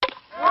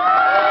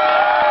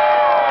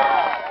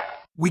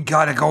We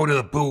gotta go to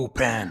the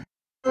bullpen.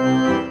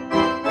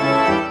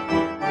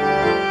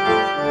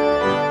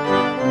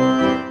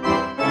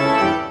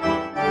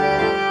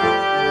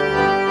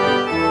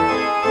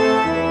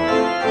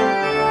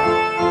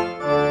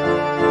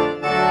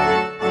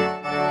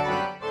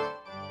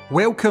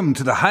 Welcome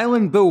to the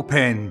Highland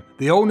Bullpen,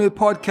 the all-new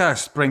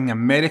podcast bringing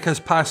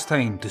America's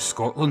pastime to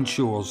Scotland's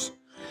shores.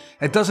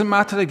 It doesn't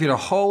matter if you're a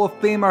Hall of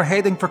Famer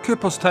heading for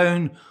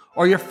Cooperstown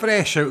or you're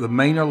fresh out of the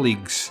minor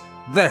leagues.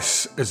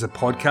 This is the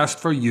podcast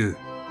for you.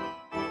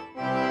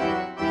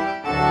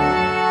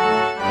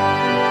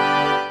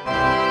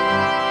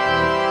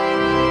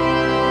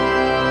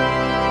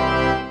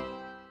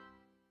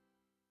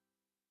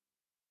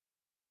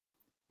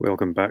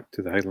 Welcome back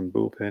to the Highland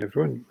Bullpen,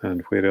 everyone,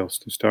 and where else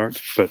to start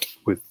but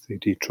with the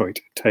Detroit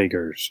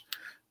Tigers,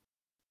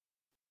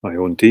 my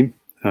own team,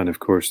 and of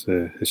course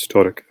the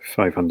historic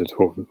 500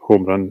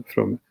 home run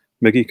from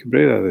Miggy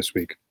Cabrera this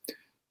week.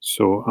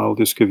 So I'll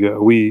just give you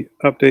a wee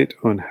update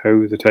on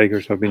how the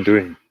Tigers have been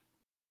doing.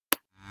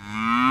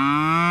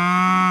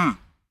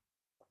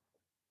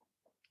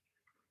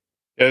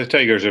 Yeah, the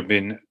Tigers have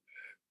been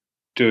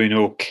doing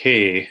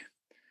okay.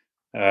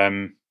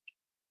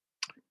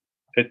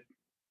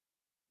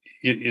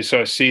 You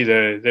sort of see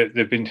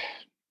they've been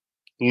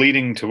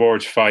leaning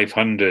towards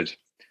 500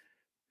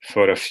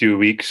 for a few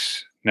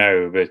weeks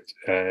now, but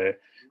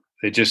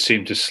they just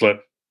seem to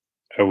slip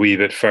a wee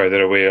bit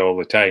further away all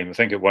the time. I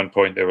think at one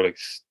point they were like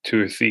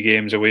 2 or 3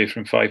 games away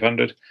from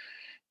 500.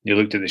 You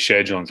looked at the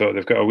schedule and thought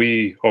they've got a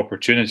wee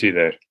opportunity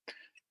there.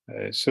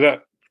 So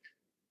that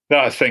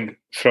I think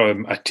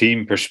from a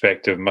team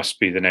perspective must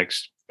be the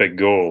next big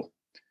goal.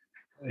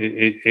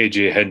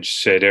 AJ Hinch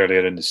said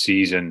earlier in the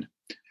season,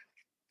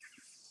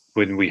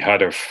 when we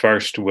had our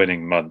first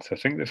winning month, I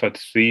think they've had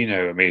 3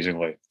 now,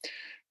 amazingly.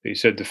 But he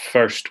said the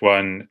first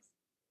one,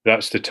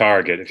 that's the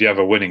target. If you have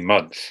a winning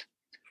month,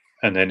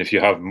 and then if you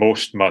have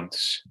most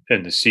months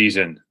in the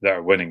season that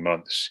are winning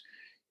months,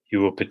 you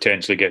will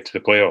potentially get to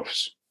the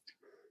playoffs.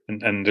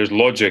 And there's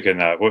logic in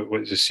that.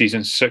 What's the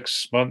season?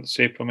 6 months,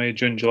 April, May,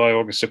 June, July,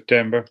 August,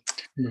 September.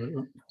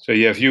 Mm-hmm. So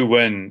yeah,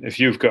 if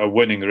you've got a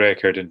winning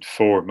record in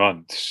 4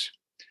 months,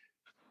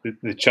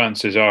 the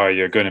chances are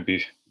you're going to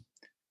be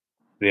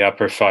the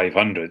upper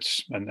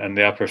 500s, and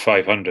the upper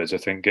 500s, I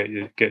think, get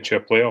you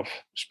a playoff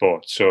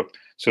spot. So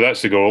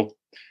that's the goal.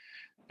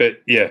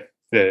 But yeah,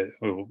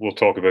 we'll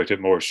talk about it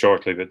more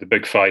shortly. But the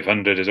big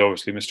 500 is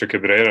obviously Mr.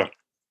 Cabrera.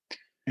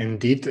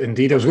 Indeed.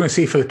 I was going to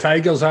say for the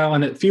Tigers,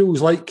 Alan, it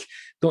feels like,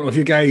 don't know if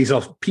you guys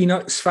are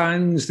Peanuts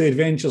fans, The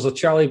Adventures of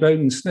Charlie Brown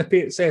and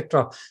Snippy,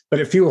 etc., but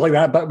it feels like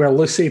that bit where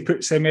Lucy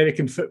puts the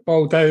American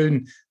football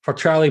down for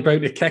Charlie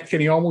Brown to kick,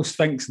 and he almost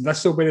thinks,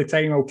 this will be the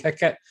time I'll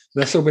kick it.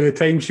 This will be the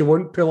time she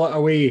won't pull it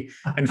away.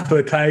 And for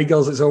the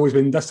Tigers, it's always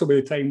been, this will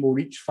be the time we'll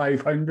reach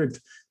 500.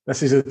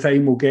 This is the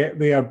time we'll get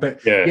there.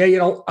 But yeah,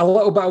 you're a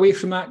little bit away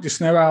from that just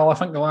now, Al. I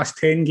think the last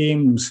 10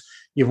 games,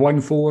 you've won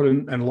 4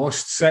 and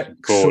lost 6.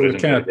 So they're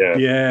kind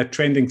of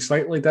trending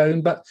slightly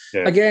down. But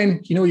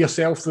again, you know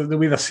yourself, the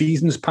way the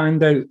season's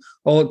panned out,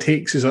 all it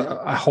takes is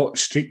a hot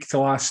streak to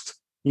last,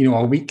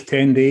 a week,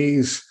 10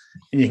 days,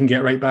 and you can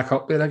get right back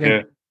up there again.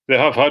 Yeah, they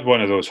have had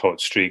one of those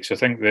hot streaks. I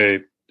think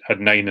they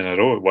had 9 in a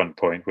row at one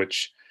point,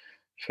 which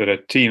for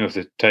a team of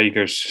the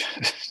Tigers,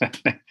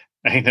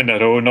 9 in a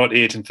row, not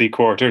 8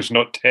 3/4,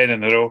 not 10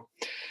 in a row.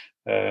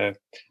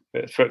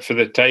 But for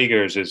the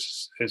Tigers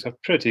is a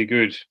pretty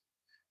good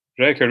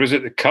record. Was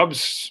it the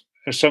Cubs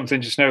or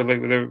something just now, like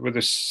with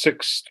the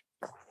 6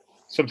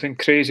 something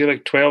crazy,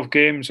 like 12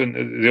 games,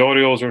 and the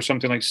Orioles were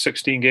something like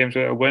 16 games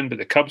without a win, but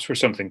the Cubs were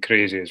something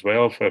crazy as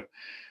well for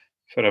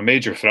a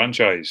major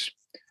franchise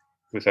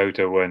without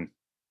a win.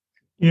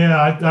 Yeah,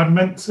 I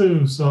meant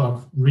to sort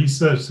of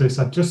research this.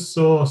 I just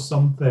saw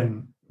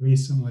something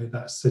recently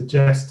that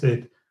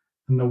suggested,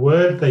 and the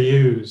word they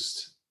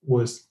used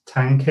was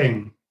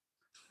tanking.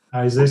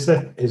 Is this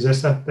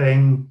a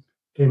thing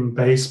in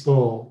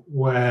baseball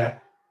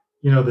where,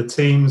 the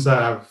teams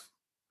that have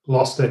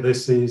lost it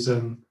this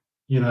season,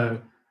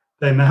 they're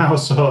now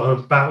sort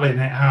of battling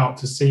it out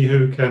to see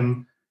who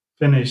can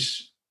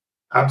finish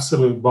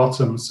absolute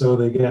bottom so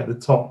they get the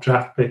top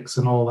draft picks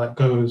and all that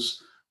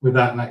goes with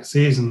that next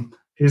season.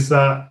 Is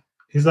that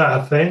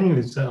a thing?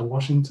 Is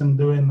Washington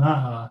doing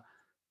that? Or,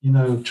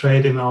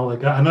 trading all the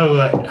guys? I know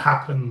that it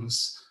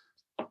happens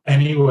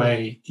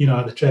anyway,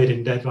 at the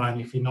trading deadline.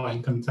 If you're not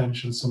in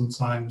contention,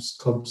 sometimes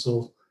clubs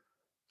will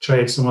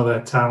trade some of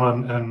their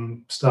talent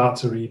and start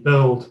to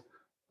rebuild.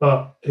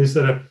 But is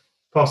there a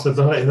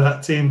possibility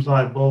that teams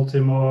like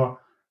Baltimore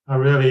are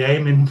really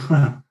aiming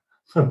for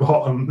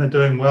bottom? They're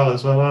doing well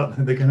as well, aren't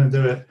they? They're going to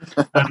do it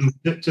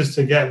and just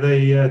to get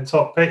the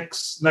top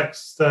picks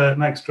next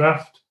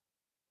draft.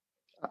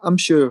 I'm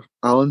sure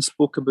Alan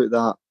spoke about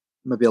that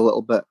maybe a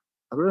little bit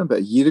around about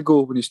a year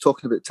ago when he was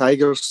talking about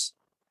Tigers'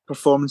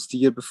 performance the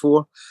year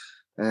before.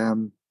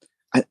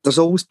 There's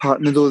always part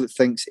of me though that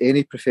thinks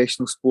any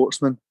professional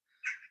sportsman,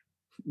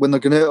 when they're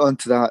going out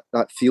onto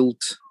that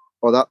field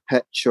or that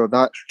pitch or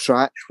that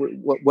track,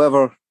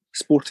 whatever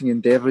sporting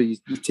endeavour you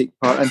take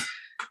part in,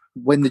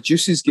 when the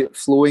juices get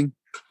flowing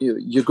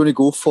you're going to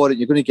go for it.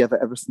 You're going to give it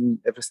everything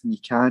you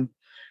can.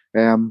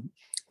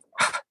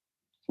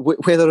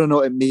 Whether or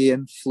not it may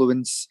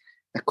influence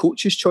a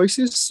coach's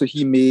choices, so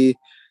he may,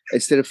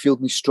 instead of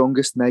fielding his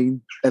strongest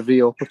 9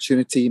 every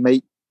opportunity, he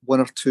might 1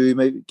 or 2,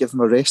 might give them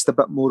a rest a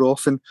bit more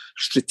often,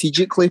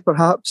 strategically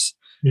perhaps.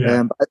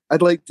 Yeah.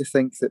 I'd like to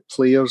think that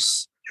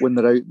players, when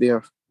they're out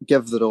there,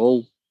 give their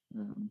all.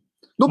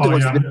 Nobody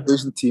wants to be a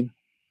losing team.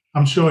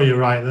 I'm sure you're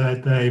right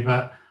there, Dave.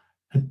 But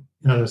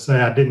as I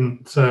say, I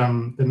didn't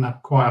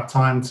quite have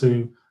time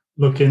to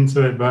look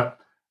into it, but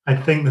I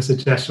think the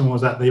suggestion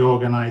was that the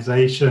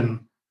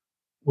organisation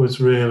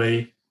was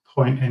really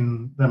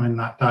pointing them in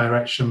that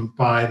direction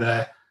by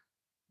their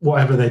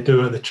whatever they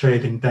do at the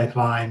trading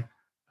deadline,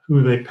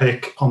 who they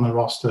pick on the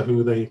roster,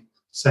 who they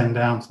send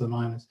down to the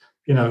minors.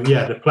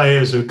 The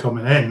players who are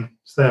coming in,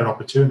 it's their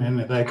opportunity, and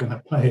they're going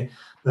to play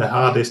their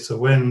hardest to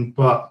win.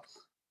 But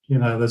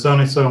there's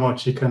only so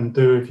much you can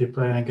do if you're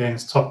playing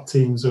against top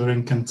teams who are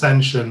in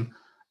contention,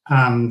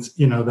 and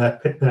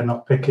they're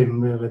not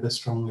picking really the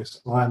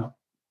strongest lineup.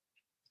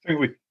 I think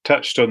we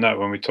touched on that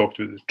when we talked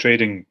about the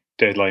trading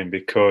deadline,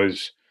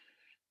 because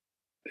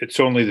it's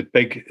only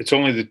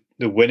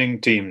the winning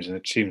teams and the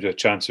teams with a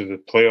chance of the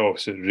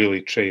playoffs that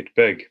really trade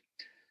big.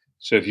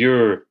 So if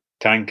you're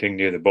tanking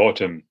near the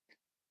bottom,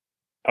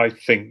 I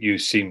think you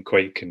seem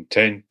quite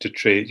content to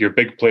trade. Your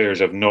big players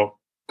have not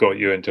got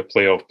you into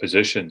playoff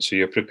position, so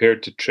you're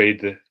prepared to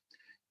trade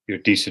your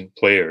decent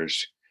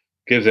players,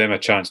 give them a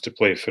chance to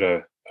play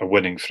for a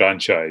winning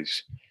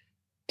franchise,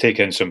 take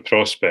in some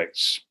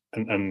prospects,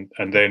 and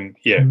then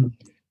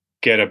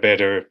get a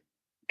better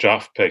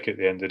draft pick at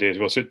the end of the day as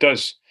well. So it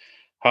does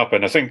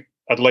happen. I think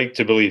I'd like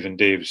to believe in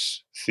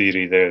Dave's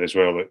theory there as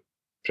well, that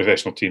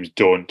professional teams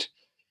don't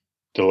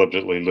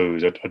deliberately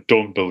lose. I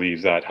don't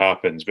believe that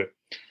happens, but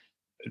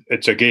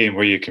it's a game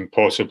where you can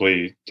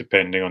possibly,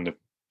 depending on the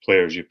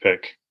players you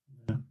pick,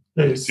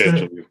 it's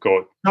you've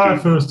got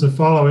hard for us to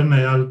follow, isn't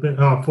it?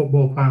 Our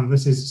football fans,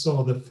 this is sort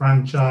of the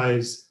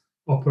franchise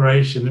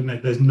operation, isn't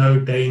it? There's no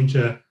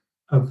danger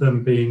of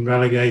them being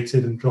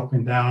relegated and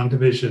dropping down a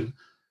division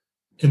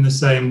in the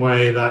same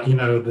way that,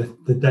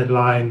 the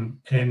deadline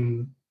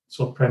in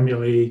sort of Premier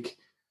League,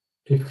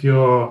 if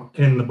you're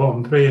in the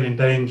bottom 3 and in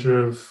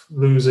danger of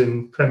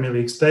losing Premier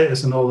League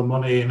status and all the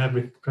money and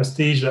every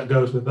prestige that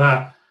goes with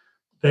that,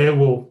 they're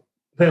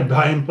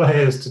buying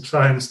players to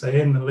try and stay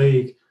in the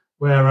league.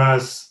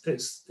 Whereas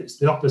it's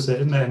the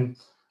opposite, isn't it? And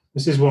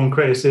this is one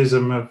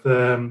criticism of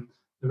the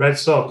Red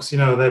Sox.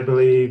 They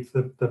believe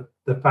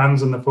the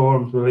fans and the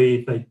forums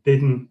believe they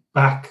didn't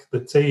back the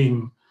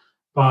team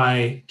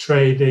by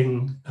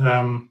trading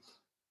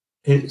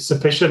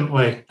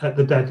sufficiently at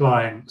the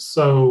deadline.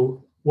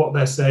 So what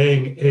they're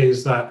saying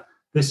is that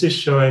this is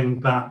showing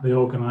that the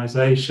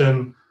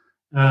organisation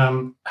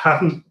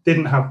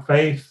didn't have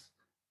faith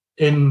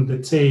in the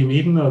team,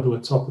 even though they were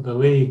top of the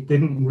league,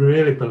 didn't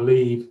really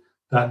believe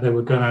that they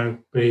were going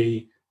to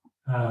be,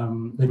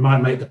 they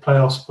might make the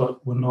playoffs,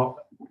 but were not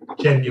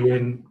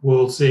genuine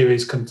World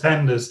Series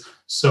contenders.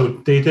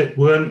 So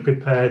weren't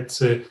prepared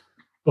to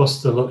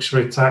bust the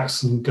luxury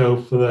tax and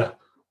go for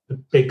the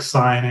big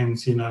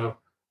signings,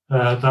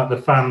 that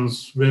the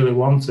fans really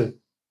wanted.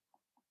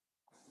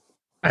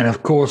 And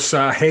of course,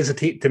 I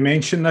hesitate to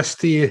mention this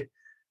to you,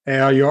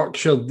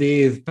 Yorkshire,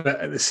 Dave, but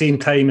at the same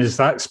time as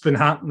that's been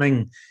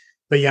happening,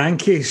 the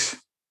Yankees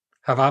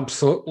have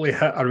absolutely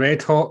hit a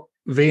red-hot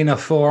vein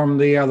of form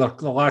there.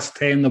 The last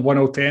 10, the 1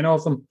 out of 10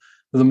 of them,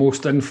 they're the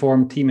most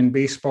informed team in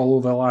baseball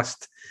over the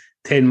last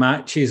 10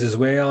 matches as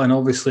well, and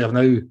obviously have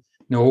now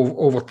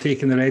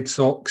overtaken the Red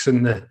Sox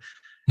in the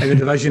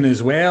division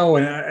as well.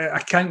 And I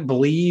can't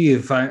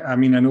believe, I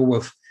know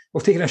we've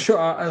taken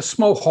a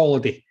small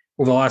holiday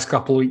over the last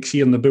couple of weeks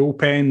here in the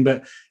bullpen,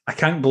 but I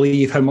can't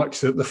believe how much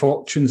the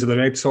fortunes of the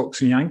Red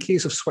Sox and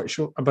Yankees have switched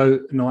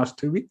about in the last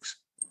 2 weeks.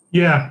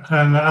 Yeah,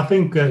 and I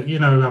think,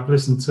 I've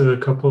listened to a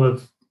couple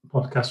of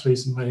podcasts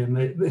recently, and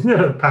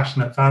they're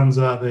passionate fans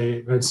are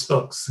the Red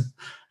Sox,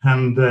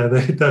 and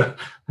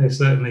they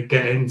certainly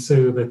get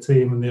into the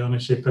team and the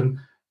ownership. And,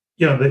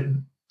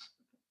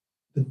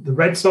 the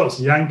Red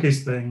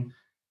Sox-Yankees thing,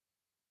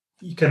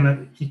 you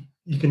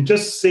can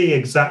just see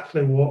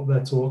exactly what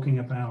they're talking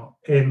about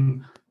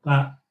in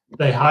that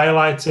they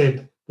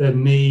highlighted the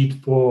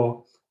need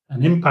for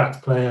an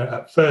impact player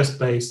at first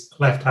base,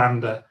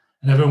 left-hander,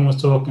 and everyone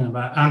was talking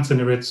about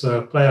Anthony Rizzo,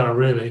 a player I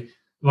really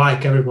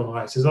like, everyone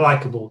likes. He's a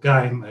likable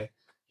guy, isn't he?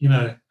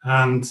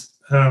 And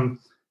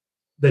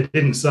they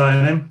didn't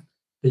sign him.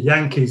 The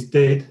Yankees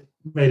did,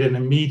 made an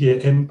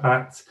immediate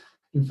impact.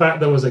 In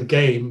fact, there was a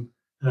game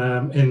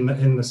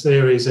in the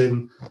series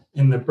in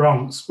the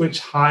Bronx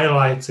which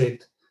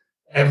highlighted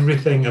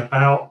everything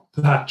about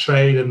that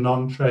trade and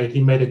non-trade.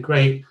 He made a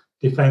great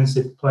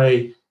defensive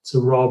play to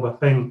rob, I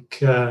think,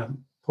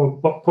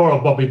 poor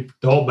old Bobby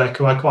Dahlbeck,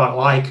 who I quite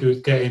like,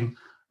 who's getting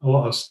a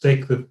lot of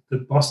stick, the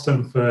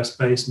Boston first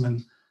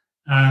baseman.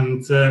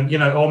 And,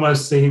 it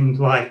almost seemed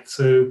like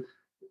to,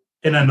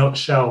 in a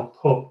nutshell,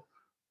 put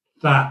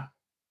that,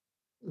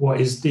 what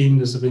is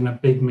deemed as being a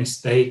big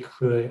mistake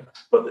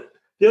but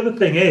the other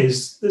thing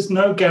is, there's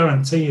no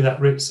guarantee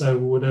that Rizzo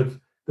would have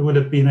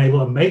been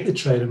able to make the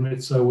trade, and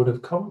Rizzo would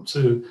have come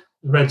to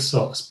the Red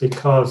Sox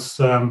because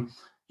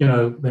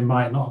they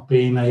might not have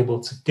been able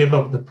to give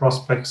up the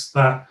prospects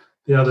that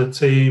the other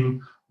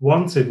team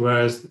wanted.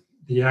 Whereas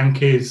the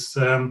Yankees,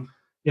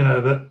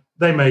 that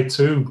they made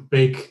two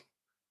big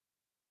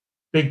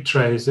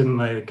trades, didn't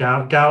they?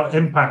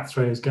 Impact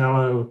trades,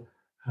 Gallo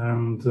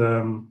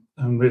and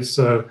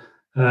Rizzo.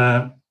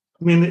 The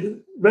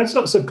Red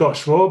Sox have got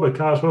Schwarber.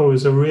 Carl Schwarber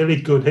is a really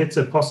good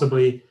hitter,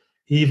 possibly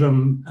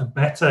even a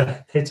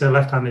better hitter,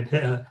 left-handed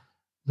hitter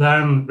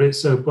than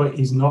Rizzo, but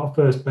he's not a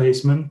first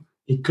baseman.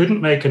 He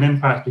couldn't make an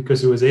impact because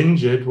he was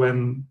injured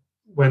when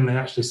they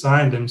actually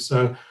signed him.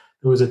 So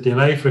there was a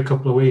delay for a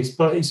couple of weeks,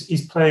 but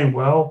he's playing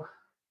well.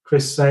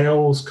 Chris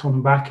Sale's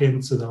come back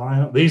into the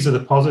lineup. These are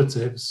the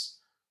positives,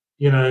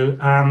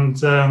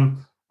 and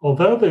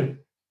although they've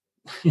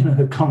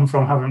come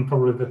from having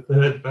probably the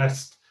third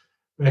best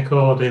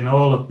record in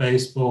all of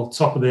baseball,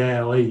 top of the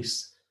AL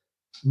East,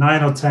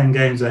 9 or 10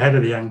 games ahead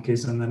of the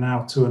Yankees, and they're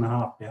now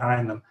 2.5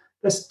 behind them.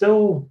 They're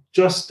still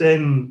just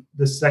in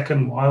the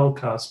second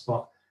wildcard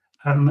spot,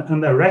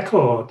 and their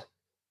record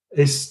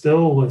is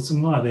still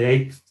something like the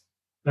 8th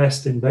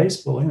best in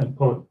baseball,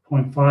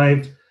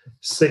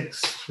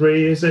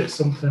 0.563, is it?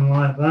 Something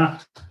like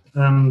that.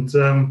 And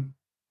so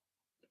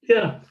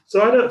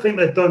I don't think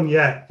they're done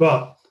yet,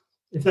 but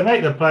if they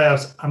make the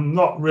playoffs, I'm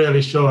not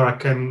really sure I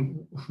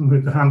can,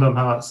 with the hand on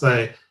heart,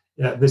 say,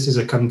 yeah, this is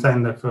a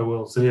contender for a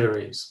World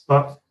Series.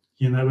 But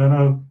you never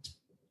know.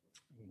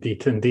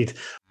 Indeed.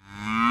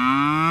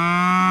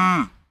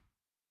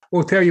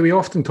 We'll tell you, we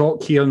often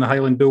talk here in the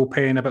Highland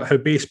Bullpen about how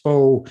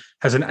baseball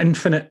has an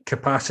infinite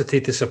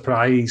capacity to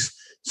surprise.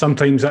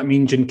 Sometimes that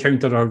means you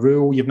encounter a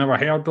rule you've never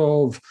heard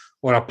of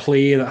or a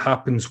play that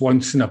happens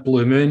once in a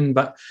blue moon.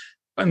 But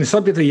on the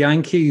subject of the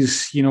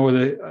Yankees,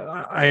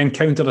 I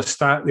encountered a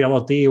stat the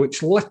other day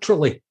which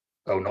literally,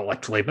 well, not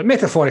literally, but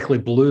metaphorically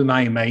blew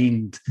my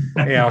mind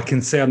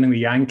concerning the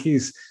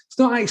Yankees. It's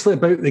not actually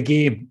about the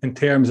game in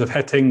terms of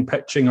hitting,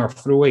 pitching, or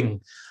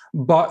throwing,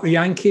 but the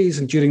Yankees,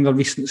 during their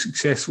recent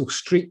successful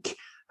streak,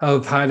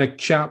 have had a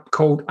chap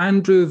called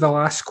Andrew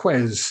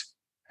Velasquez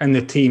in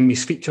the team.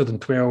 He's featured in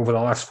 12 of the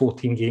last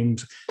 14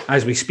 games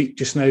as we speak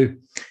just now.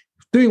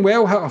 Doing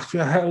well,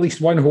 hit at least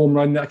one home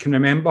run that I can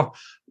remember.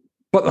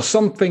 But there's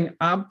something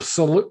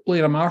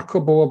absolutely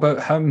remarkable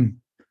about him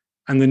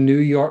and the New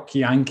York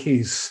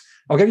Yankees.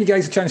 I'll give you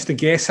guys a chance to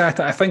guess at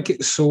it. I think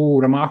it's so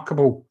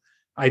remarkable,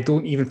 I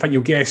don't even think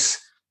you'll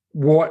guess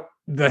what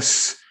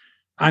this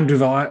Andrew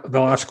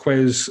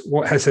Velasquez,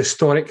 what his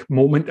historic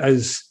moment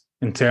is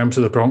in terms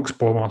of the Bronx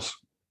Bombers.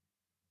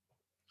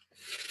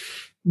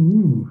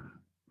 Ooh.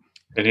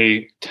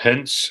 Any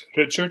hints,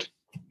 Richard?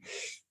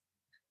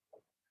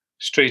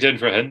 Straight in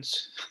for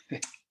hints.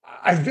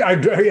 I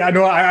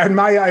know. I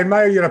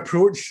admire your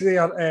approach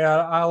there,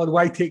 Alan.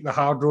 Why take the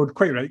hard road?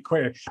 Quite right.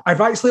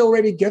 I've actually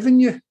already given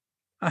you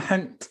a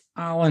hint,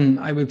 Alan.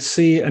 I would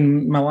say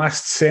in my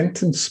last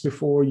sentence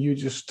before you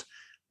just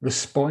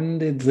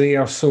responded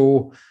there.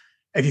 So,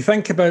 if you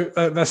think about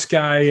this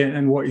guy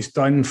and what he's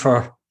done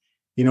for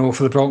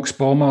the Bronx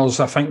Bombers,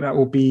 I think that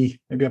will be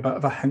maybe a bit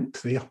of a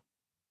hint there.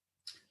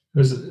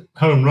 Was it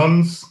home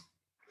runs?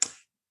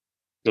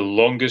 The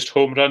longest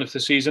home run of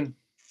the season?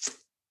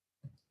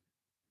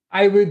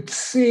 I would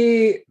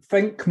say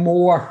think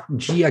more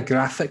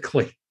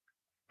geographically,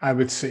 I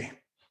would say.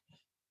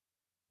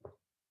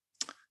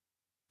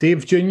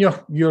 Dave Jr.,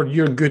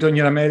 you're good on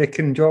your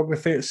American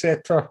geography,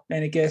 etc.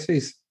 Any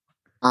guesses?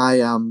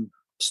 I am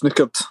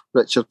snookered,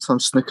 Richard. I'm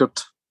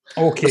snookered.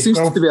 Okay. There seems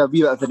to be a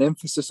wee bit of an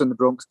emphasis on the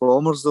Bronx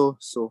Bombers, though.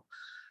 So,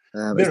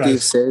 as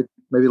Dave said,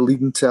 maybe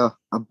leading to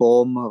a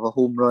bomb of a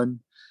home run.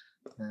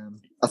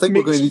 I think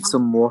we're going to need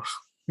some more.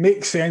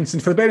 Makes sense.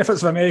 And for the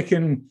benefits of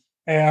American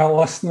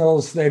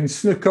listeners, then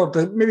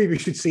snookered, maybe we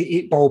should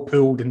say 8-ball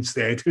pooled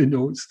instead. Who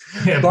knows?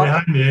 Yeah,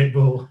 behind the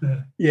 8-ball.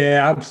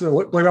 Yeah,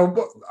 absolutely.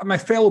 Well, my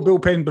fellow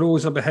bullpen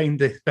bros are behind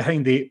the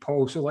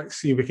 8-ball, so let's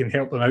see if we can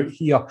help them out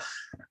here.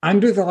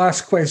 Andrew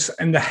Velasquez,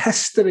 in the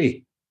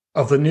history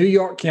of the New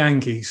York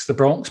Yankees, the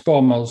Bronx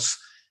Bombers,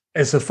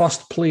 is the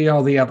first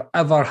player they have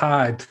ever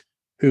had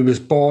who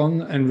was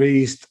born and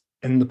raised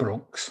in the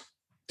Bronx.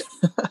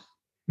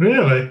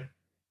 Really?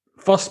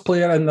 First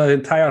player in the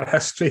entire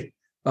history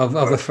of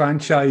the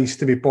franchise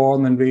to be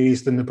born and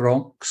raised in the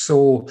Bronx.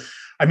 So,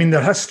 I mean,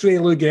 the history,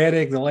 Lou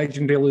Gehrig, the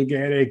legendary Lou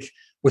Gehrig,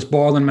 was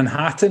born in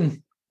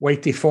Manhattan.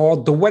 Whitey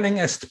Ford, the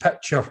winningest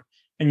pitcher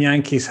in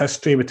Yankees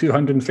history with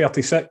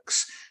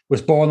 236,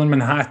 was born in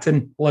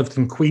Manhattan, lived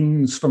in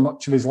Queens for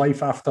much of his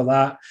life after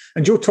that.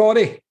 And Joe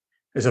Torre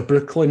is a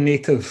Brooklyn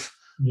native.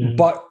 Yeah.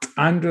 But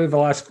Andrew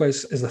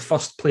Velasquez is the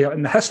first player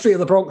in the history of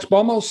the Bronx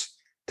Bombers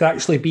to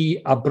actually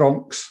be a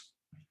Bronx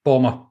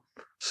Bomber.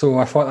 So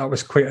I thought that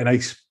was quite a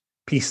nice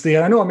piece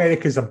there. I know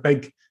America's a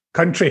big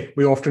country.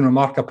 We often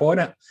remark upon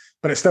it,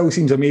 but it still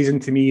seems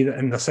amazing to me that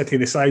in the city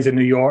the size of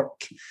New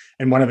York,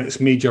 in one of its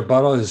major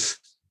boroughs,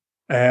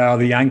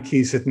 the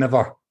Yankees had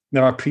never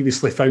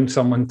previously found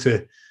someone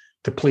to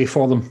play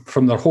for them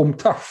from their home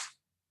turf.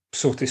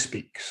 so to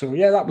speak. So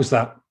yeah, that was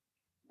that.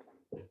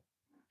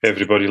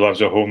 Everybody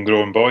loves a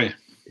homegrown boy.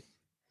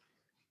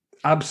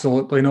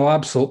 Absolutely, no,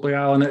 absolutely,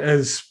 Alan, it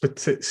is.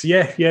 But it's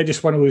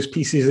just one of those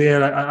pieces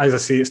there. As I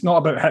say, it's not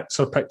about hits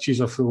or pitches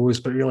or throws,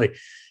 but really,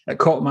 it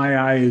caught my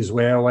eye as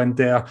well. And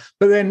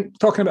but then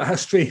talking about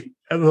history,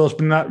 there's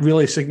been that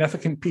really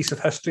significant piece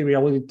of history we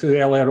alluded to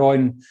earlier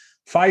on,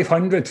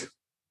 500.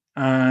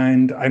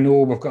 And I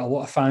know we've got a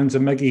lot of fans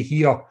of Miggy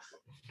here.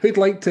 Who'd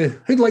like to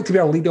be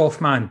our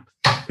lead-off man,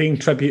 paying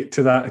tribute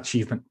to that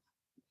achievement?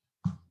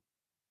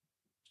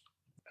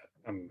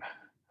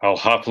 I'll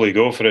happily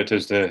go for it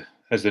as the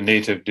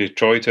native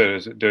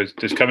Detroiter.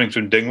 Does coming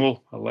from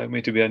Dingwall allow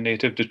me to be a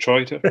native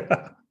Detroiter?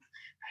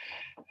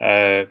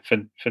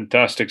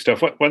 Fantastic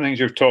stuff. One of the things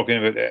you were talking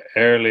about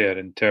earlier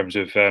in terms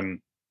of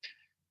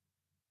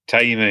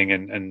timing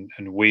and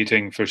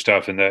waiting for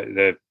stuff, and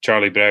the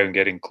Charlie Brown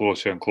getting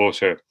closer and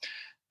closer.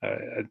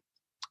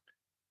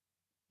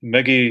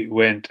 Miggy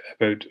went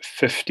about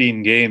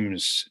 15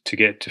 games to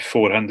get to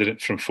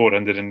 400, from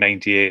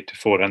 498 to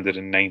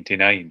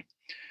 499.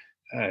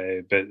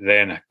 But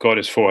then got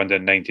his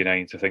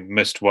 499th, I think,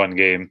 missed one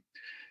game,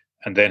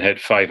 and then hit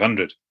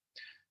 500.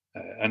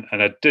 And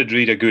I did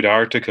read a good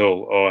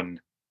article on,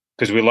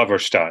 because we love our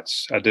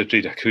stats, I did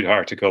read a good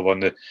article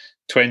on the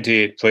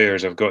 28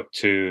 players have got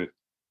to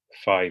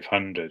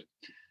 500.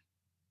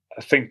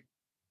 I think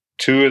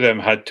 2 of them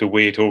had to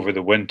wait over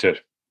the winter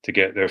to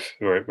get there.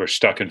 Were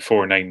stuck in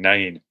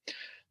 499.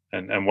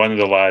 And one of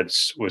the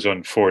lads was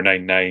on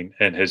 499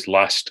 in his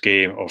last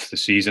game of the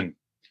season,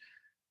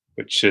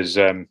 which is...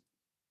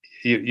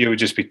 You would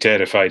just be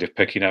terrified of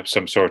picking up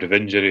some sort of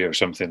injury or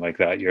something like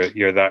that.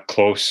 You're that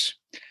close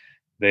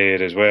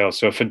there as well.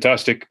 So a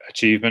fantastic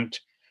achievement.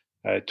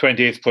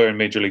 28th player in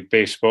Major League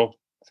Baseball.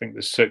 I think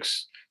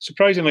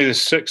surprisingly the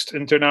 6th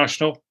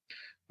international,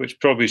 which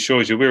probably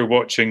shows you we're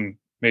watching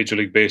Major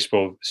League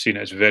Baseball, seen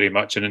it as very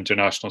much an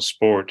international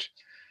sport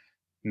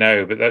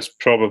now, but that's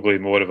probably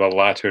more of a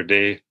latter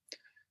day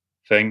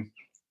thing.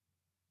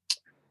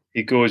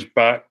 He goes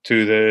back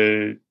to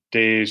the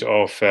days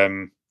of...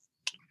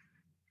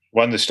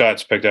 one of the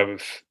stats picked up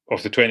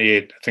of the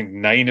 28, I think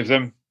 9 of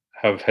them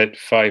have hit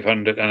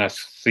 500 and a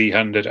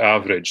 300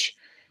 average,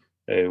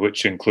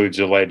 which includes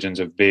the legends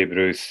of Babe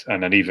Ruth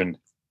and an even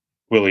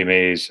Willie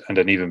Mays and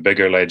an even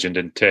bigger legend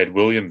in Ted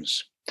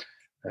Williams,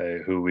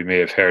 who we may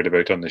have heard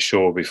about on the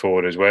show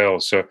before as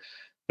well. So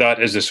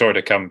that is the sort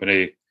of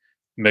company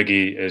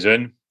Miggy is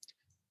in.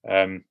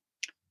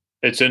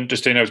 It's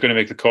interesting. I was going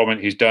to make the comment,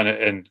 he's done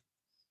it in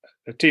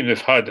a team that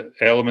have had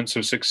elements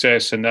of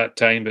success in that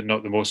time, but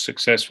not the most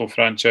successful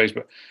franchise.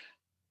 But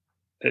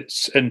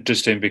it's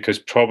interesting because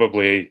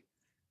probably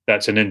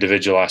that's an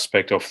individual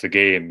aspect of the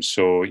game.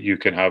 So you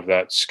can have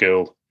that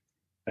skill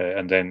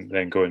and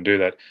then go and do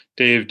that.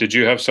 Dave, did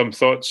you have some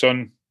thoughts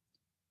on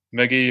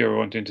Miggy or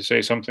wanting to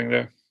say something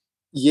there?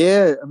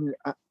 Yeah, I mean,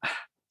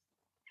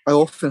 I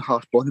often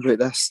harp on about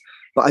this,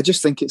 but I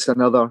just think it's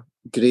another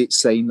great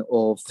sign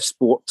of the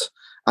sport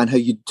and how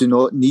you do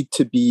not need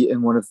to be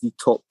in one of the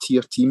top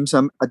tier teams.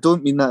 I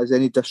don't mean that as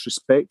any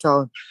disrespect,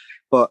 Alan,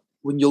 but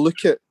when you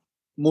look at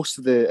most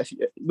of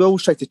we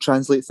always try to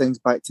translate things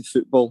back to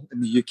football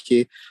in the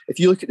UK. If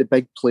you look at the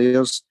big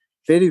players,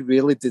 very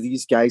rarely do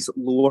these guys at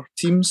lower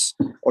teams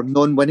or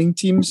non-winning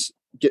teams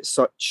get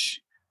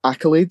such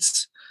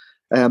accolades.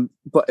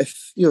 But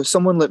if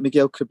someone like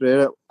Miguel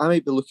Cabrera, I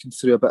might be looking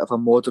through a bit of a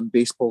modern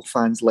baseball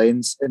fan's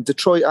lens. In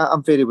Detroit,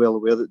 I'm very well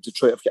aware that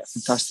Detroit have got a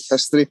fantastic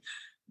history.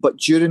 But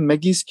during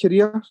Miggy's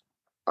career,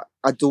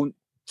 I don't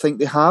think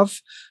they have.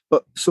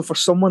 But so for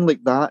someone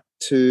like that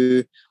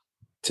to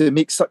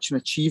make such an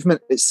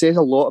achievement, it says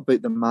a lot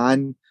about the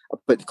man,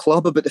 about the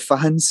club, about the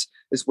fans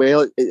as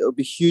well. It'll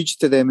be huge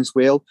to them as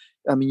well.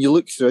 I mean, you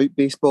look throughout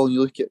baseball and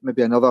you look at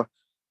maybe another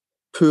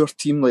poor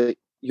team like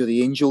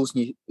the Angels,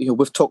 and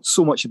we've talked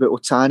so much about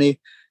Ohtani.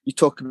 You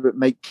talk about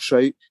Mike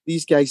Trout.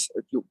 These guys,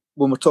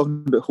 when we're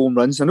talking about home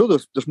runs, I know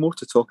there's more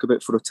to talk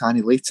about for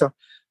Ohtani later,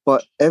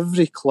 but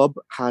every club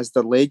has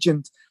their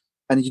legend,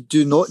 and you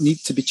do not need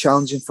to be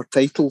challenging for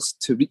titles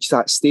to reach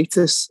that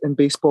status in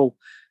baseball.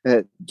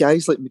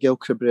 Guys like Miguel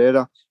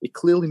Cabrera, it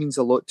clearly means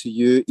a lot to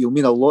you. He'll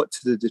mean a lot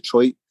to the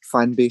Detroit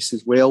fan base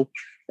as well.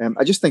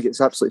 I just think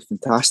it's absolutely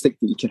fantastic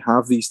that you can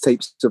have these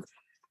types of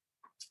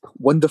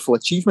wonderful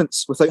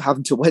achievements without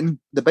having to win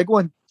the big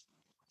one.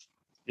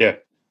 Yeah,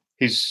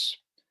 he's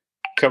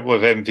a couple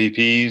of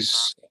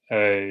MVPs,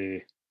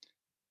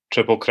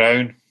 Triple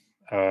Crown.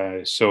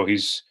 So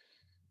he's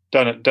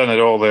done it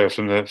all there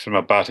from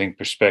a batting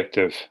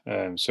perspective.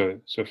 So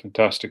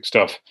fantastic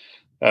stuff.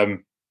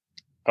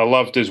 I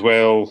loved as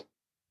well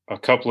a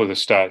couple of the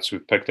stats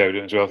we've picked out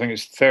as well. I think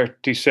it's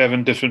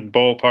 37 different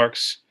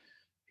ballparks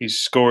he's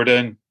scored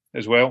in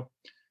as well.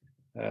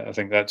 I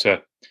think that's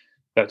a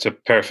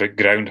perfect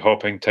ground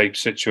hopping type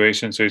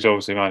situation. So he's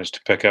obviously managed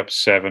to pick up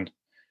 7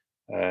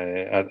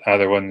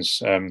 other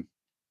ones.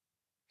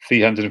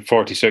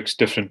 346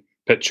 different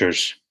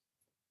pitchers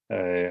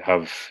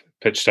have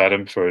pitched at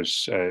him for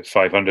his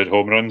 500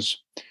 home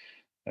runs,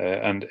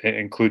 and it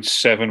includes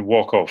 7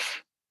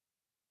 walk-off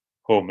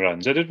home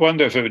runs. I did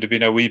wonder if it would have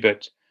been a wee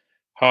bit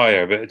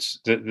higher, but it's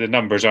the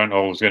numbers aren't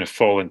always going to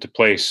fall into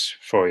place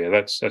for you.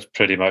 That's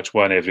pretty much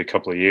one every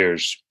couple of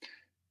years.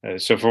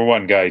 So for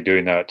one guy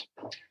doing that,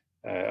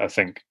 I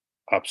think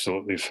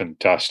absolutely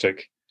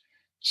fantastic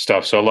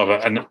stuff. So I love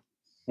it. And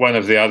one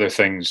of the other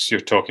things you're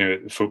talking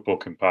about, the football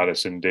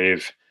comparison,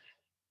 Dave,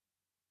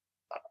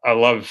 I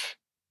love,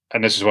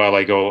 and this is why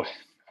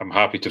I'm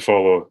happy to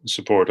follow and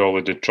support all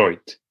the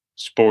Detroit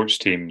sports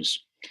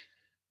teams.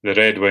 The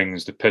Red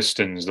Wings, the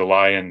Pistons, the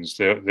Lions,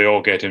 they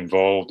all get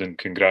involved in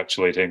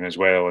congratulating as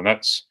well. And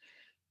that's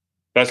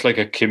like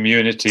a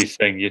community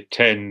thing you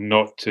tend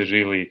not to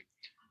really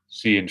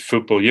see in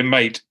football. You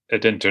might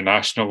at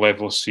international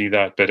level see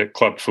that, but at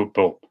club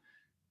football,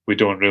 we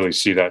don't really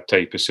see that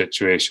type of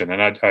situation.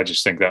 And I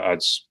just think that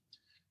adds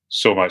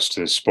so much to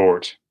the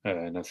sport.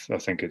 And I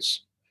think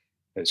it's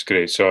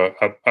great. So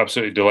I'm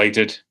absolutely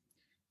delighted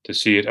to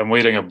see it. I'm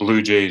wearing a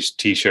Blue Jays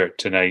t-shirt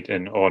tonight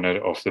in honour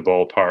of the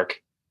ballpark.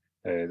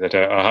 That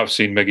I have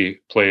seen Miggy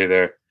play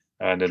there,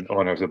 and in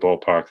honour of the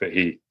ballpark that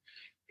he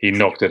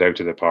knocked it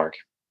out of the park.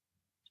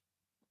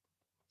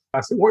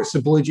 What's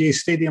the Blue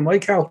Jays Stadium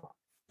like, Al?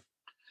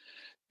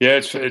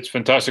 Yeah, it's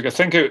fantastic. I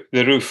think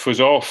the roof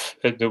was off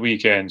at the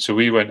weekend, so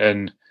we went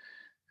in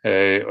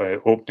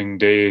opening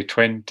day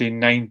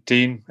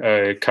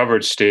 2019,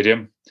 covered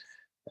stadium.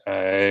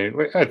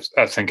 I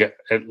think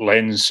it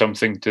lends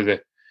something to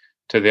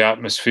the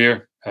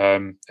atmosphere.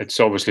 It's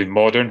obviously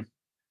modern.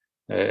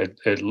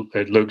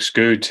 It looks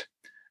good.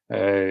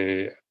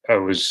 I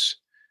was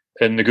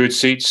in the good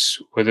seats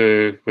with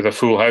a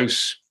full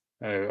house.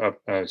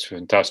 It's a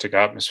fantastic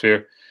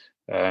atmosphere.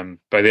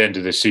 By the end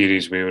of the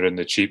series, we were in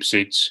the cheap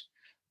seats,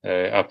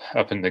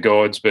 up in the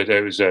gods. But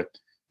it was a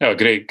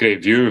great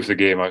view of the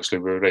game. Actually,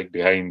 we were right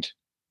behind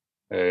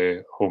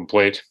home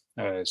plate.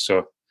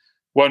 So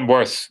one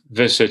worth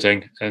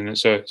visiting, and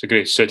it's a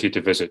great city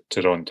to visit,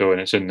 Toronto,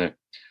 and it's in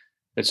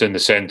the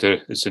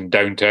centre. It's in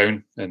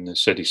downtown, in the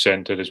city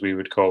centre, as we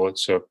would call it.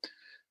 So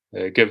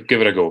give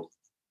it a go.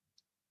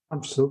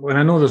 Absolutely. And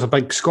I know there's a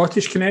big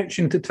Scottish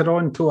connection to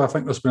Toronto. I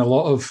think there's been a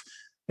lot of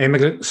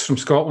immigrants from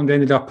Scotland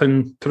ended up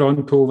in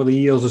Toronto over the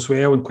years as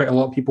well, and quite a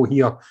lot of people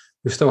here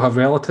who still have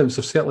relatives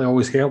have certainly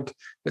always heard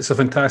it's a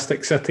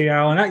fantastic city,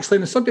 Al. And actually,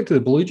 on the subject of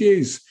the Blue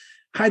Jays,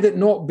 had it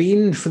not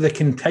been for the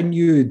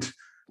continued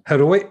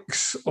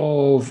heroics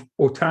of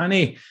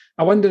Ohtani,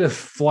 I wonder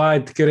if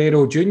Vlad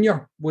Guerrero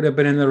Jr. would have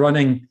been in the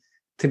running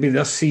to be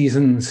this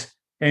season's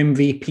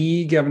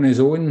MVP, given his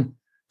own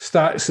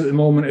stats at the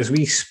moment as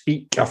we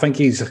speak. I think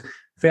he's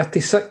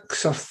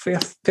 36 or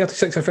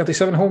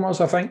 37 homers,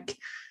 I think,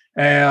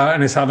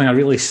 and is having a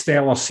really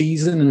stellar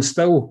season, and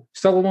still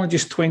only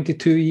just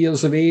 22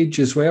 years of age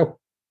as well.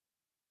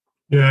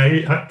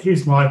 Yeah,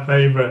 he's my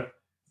favourite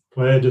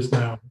player just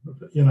now.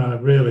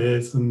 It really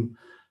is. And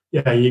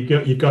yeah,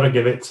 you've got to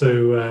give it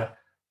to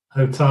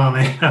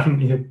Ohtani,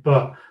 haven't you?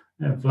 But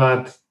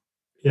Vlad,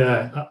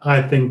 yeah,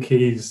 I think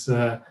he's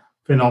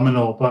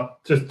phenomenal.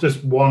 But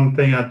just one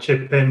thing I'd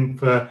chip in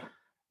for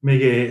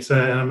Miggy, it's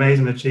an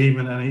amazing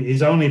achievement, and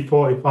he's only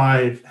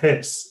 45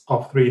 hits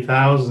off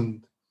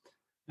 3,000.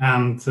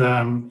 And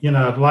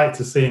I'd like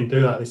to see him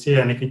do that this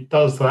year. And if he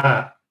does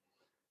that,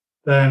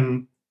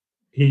 then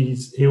he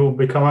will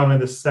become only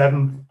the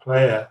 7th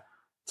player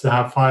to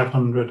have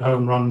 500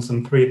 home runs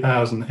and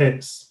 3,000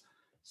 hits.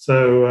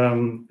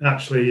 So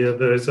actually,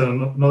 there's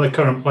another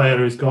current player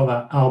who's got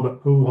that,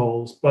 Albert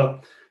Pujols.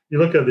 But you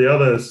look at the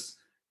others,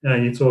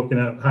 you're talking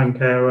about Hank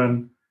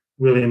Aaron,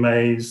 Willie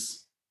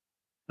Mays,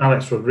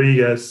 Alex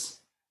Rodriguez,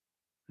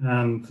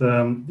 and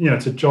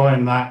to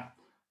join that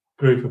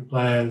group of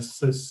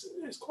players,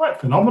 it's quite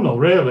phenomenal,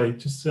 really.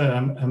 Just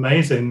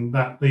amazing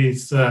that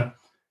these,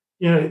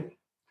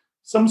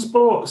 some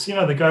sports,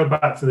 they go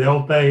back to the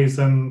old days,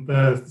 and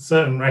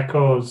certain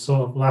records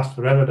sort of last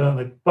forever, don't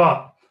they?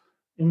 But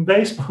in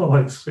baseball,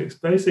 it's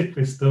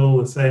basically still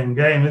the same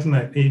game, isn't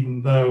it?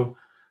 Even though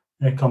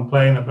they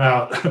complain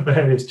about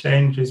various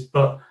changes,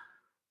 but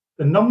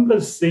the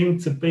numbers seem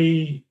to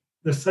be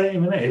the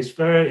same, isn't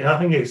it? I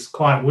think it's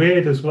quite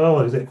weird as well.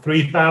 Is it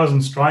 3,000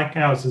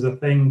 strikeouts is a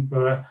thing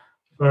for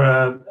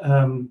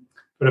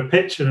a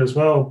pitcher as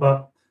well?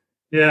 But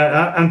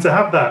yeah, and to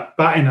have that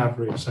batting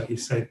average, like you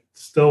said,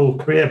 still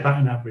career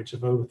batting average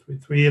of over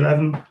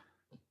 311,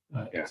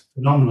 it's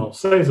phenomenal.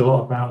 Says a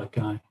lot about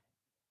the guy.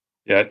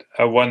 Yeah,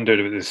 I wondered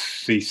about the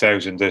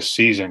 3,000 this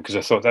season, because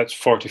I thought that's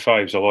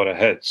 45 is a lot of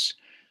hits.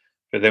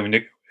 But then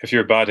if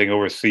you're batting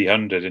over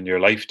 300 in your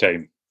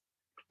lifetime,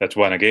 that's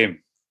one a game.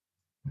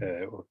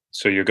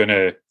 So you're going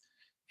to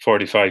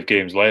 45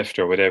 games left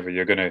or whatever,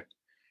 you're going to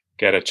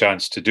get a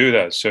chance to do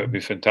that. So it'd be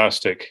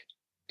fantastic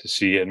to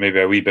see, and maybe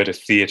a wee bit of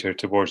theatre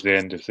towards the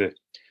end of the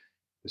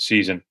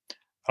season.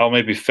 I'll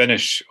maybe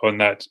finish on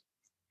that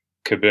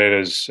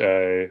Cabrera's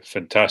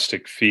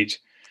fantastic feat,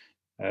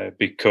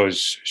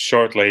 because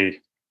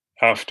shortly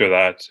after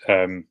that,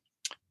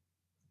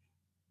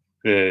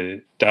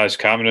 the Daz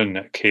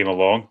Cameron came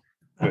along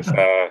with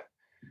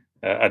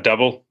a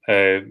double,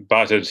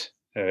 batted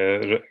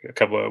a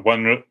couple of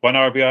one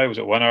RBI. Was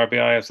it one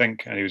RBI? I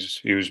think, and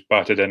he was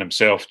batted in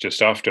himself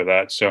just after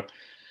that. So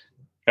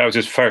that was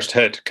his first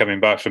hit coming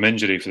back from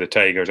injury for the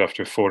Tigers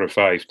after 4 or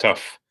 5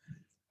 tough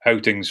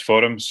outings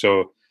for him.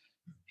 So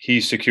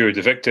he secured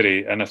the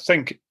victory, and I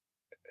think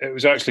it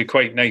was actually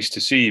quite nice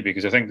to see,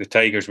 because I think the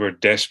Tigers were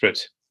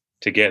desperate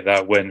to get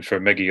that win for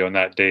Miggy on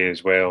that day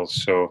as well.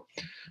 So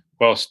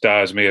whilst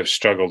Daz may have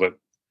struggled at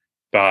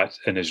bat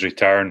in his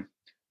return,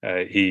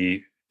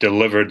 he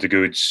delivered the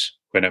goods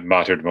when it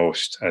mattered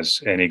most,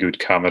 as any good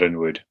Cameron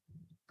would.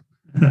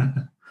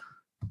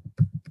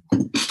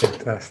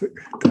 Fantastic.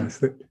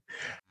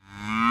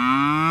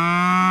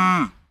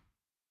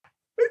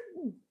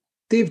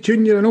 Dave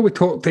Jr., I know we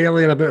talked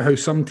earlier about how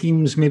some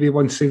teams, maybe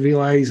once they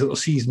realise that the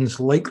season's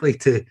likely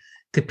to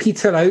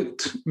peter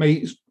out,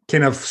 might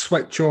kind of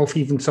switch off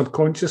even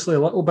subconsciously a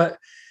little bit.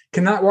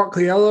 Can that work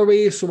the other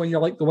way? So when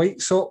you're like the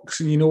White Sox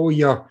and you know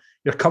you're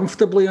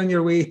comfortably on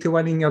your way to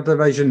winning your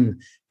division,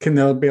 can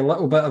there be a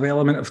little bit of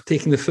element of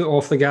taking the foot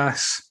off the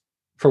gas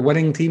for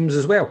winning teams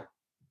as well?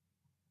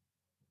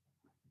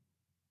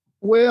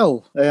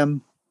 Well,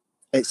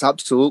 it's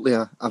absolutely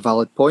a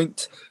valid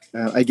point.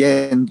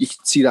 Again, you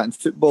can see that in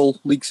football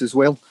leagues as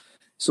well.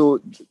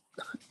 So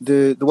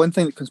the one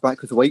thing that comes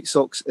back with the White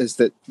Sox is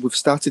that we've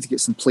started to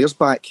get some players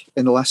back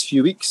in the last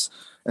few weeks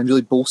and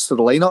really bolster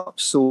the lineup.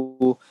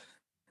 So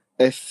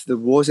if there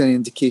was any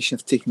indication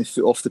of taking the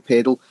foot off the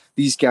pedal,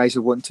 these guys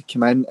are wanting to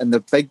come in, and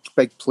they're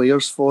big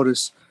players for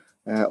us,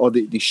 or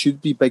they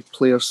should be big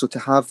players. So to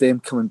have them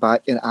coming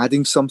back and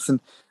adding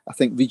something, I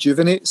think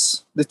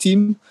rejuvenates the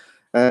team.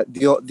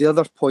 The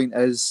other point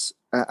is,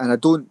 and I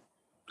don't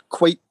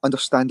quite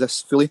understand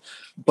this fully,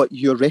 but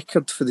your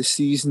record for the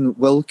season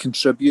will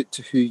contribute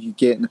to who you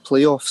get in the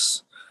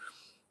playoffs.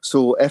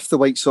 So if the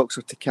White Sox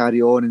are to carry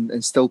on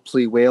and still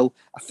play well,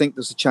 I think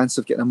there's a chance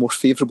of getting a more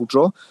favourable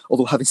draw.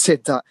 Although having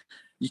said that,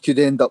 you could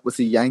end up with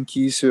the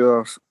Yankees, who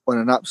are on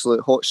an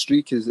absolute hot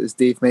streak, as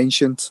Dave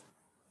mentioned.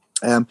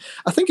 I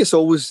think it's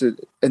always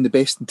in the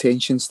best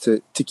intentions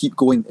to keep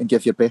going and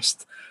give your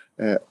best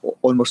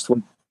almost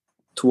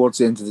towards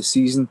the end of the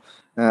season.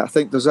 I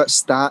think there's that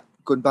stat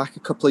going back a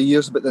couple of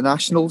years about the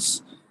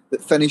Nationals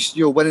that finished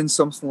winning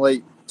something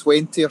like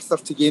 20 or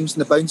 30 games in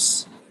the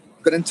bounce,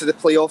 got into the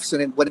playoffs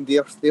and then winning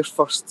their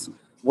first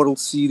World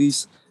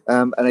Series.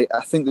 And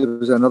I think there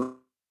was another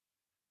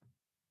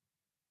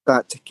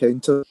that to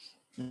counter.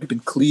 It had been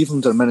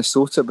Cleveland or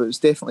Minnesota, but it was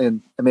definitely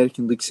in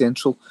American League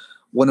Central.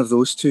 One of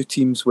those two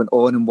teams went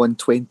on and won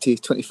 20,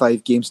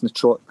 25 games in the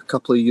trot a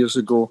couple of years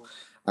ago,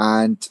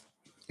 and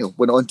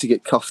went on to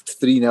get cuffed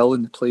 3-0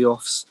 in the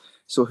playoffs.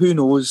 So who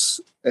knows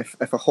if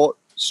a hot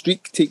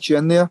streak takes you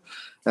in there.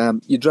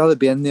 You'd rather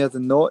be in there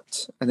than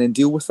not and then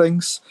deal with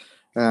things.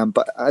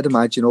 But I'd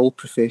imagine all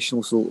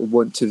professionals will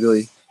want to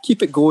really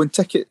keep it going,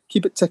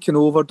 keep it ticking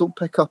over. Don't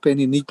pick up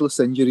any needless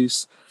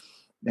injuries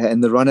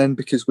in the run-in,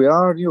 because we're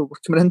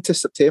coming into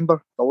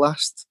September, the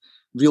last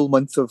real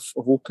month of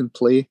open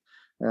play.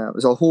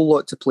 There's a whole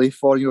lot to play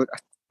for.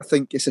 I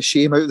think it's a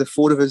shame out of the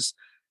four of us.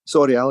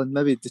 Sorry, Alan,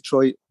 maybe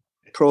Detroit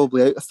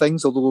probably out of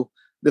things, although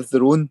they've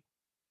their own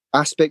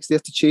aspects there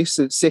to chase.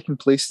 The second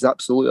place is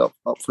absolutely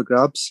up for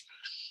grabs.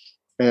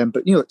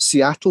 But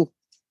Seattle,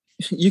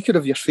 you could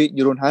have your fate in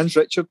your own hands,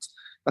 Richard.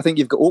 I think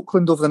you've got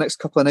Oakland over the next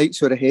couple of nights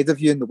who are ahead of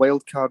you in the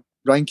wildcard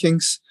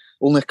rankings,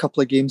 only a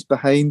couple of games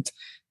behind.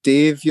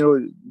 Dave,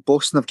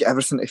 Boston have got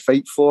everything to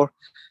fight for.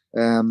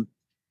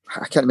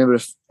 I can't remember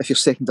if you're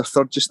second or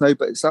third just now,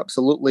 but it's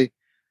absolutely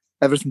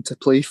everything to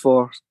play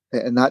for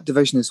in that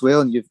division as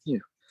well. And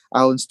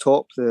Alan's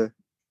top, the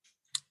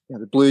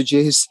Blue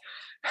Jays,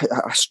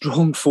 a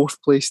strong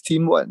fourth place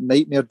team. What a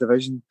nightmare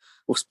division.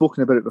 We've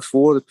spoken about it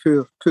before.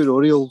 The poor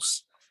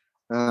Orioles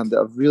that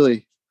have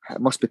really,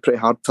 it must be pretty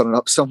hard turning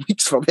up some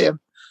weeks for them.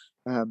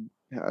 A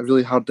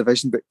really hard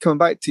division. But coming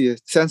back to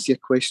answer your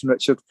question,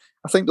 Richard,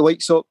 I think the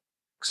White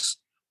Sox,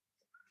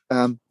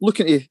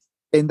 looking to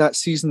end that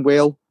season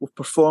well, we've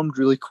performed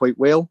really quite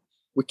well.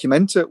 We came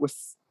into it with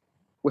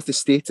the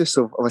status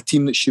of a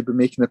team that should be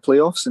making the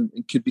playoffs and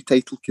could be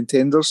title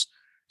contenders.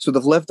 So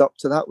they've lived up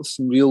to that with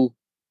some real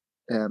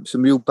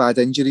bad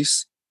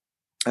injuries.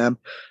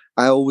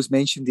 I always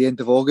mentioned the end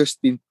of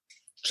August being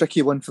a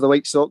tricky one for the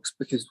White Sox,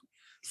 because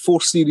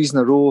 4 series in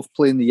a row of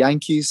playing the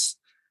Yankees,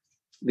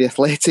 the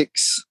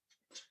Athletics,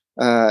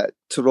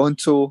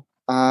 Toronto,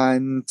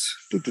 and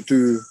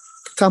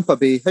Tampa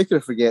Bay. How could I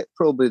forget?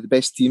 Probably the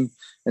best team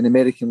in the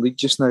American League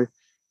just now.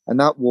 And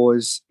that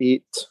was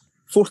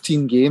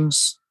 14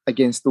 games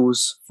against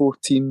those 4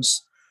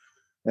 teams.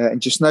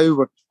 And just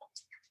now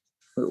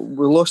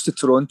we lost to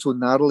Toronto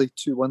narrowly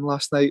 2-1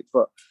 last night.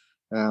 But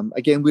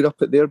again, we're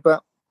up at their bit.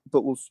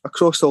 But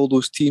across all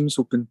those teams,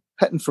 we've been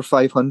hitting for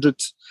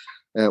 500,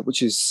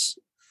 which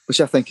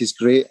I think is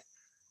great.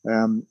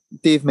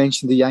 Dave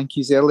mentioned the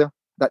Yankees earlier.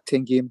 That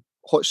 10-game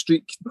hot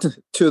streak.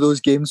 2 of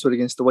those games were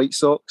against the White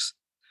Sox.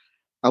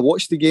 I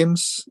watched the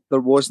games. There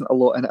wasn't a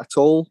lot in it at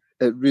all.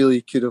 It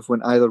really could have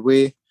went either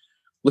way.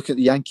 Looking at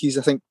the Yankees,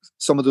 I think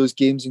some of those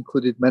games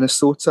included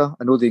Minnesota.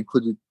 I know they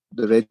included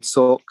the Red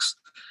Sox.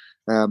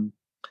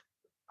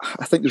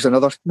 I think there's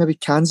another, maybe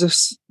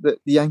Kansas, that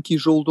the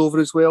Yankees rolled over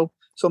as well.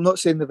 So I'm not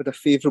saying they've had a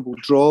favourable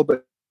draw,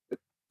 but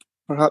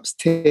perhaps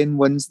 10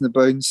 wins in the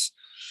bounce,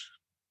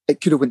 it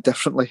could have went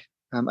differently.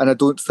 And I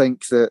don't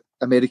think the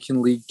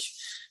American League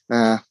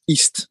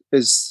East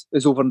is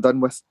over and done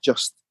with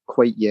just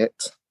quite yet.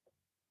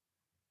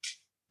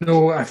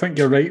 No, I think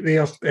you're right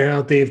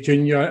there, Dave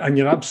Jr., and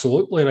you're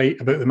absolutely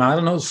right about the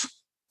Mariners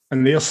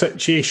and their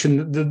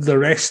situation. The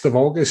rest of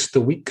August,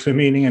 the week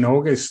remaining in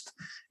August,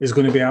 is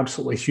going to be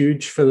absolutely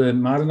huge for the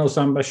Mariners'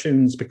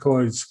 ambitions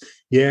because,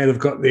 they've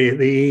got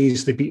the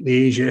A's. They beat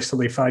the A's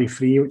yesterday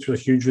 5-3, which was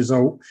a huge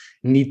result.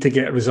 Need to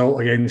get a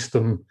result against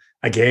them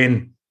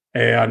again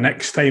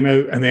next time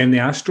out. And then the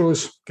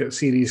Astros get a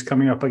series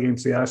coming up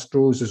against the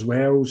Astros as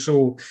well.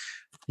 So,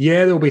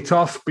 they'll be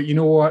tough. But you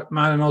know what?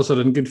 Mariners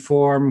are in good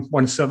form.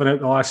 Won 7 out of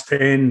the last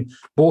 10.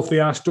 Both the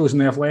Astros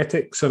and the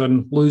Athletics are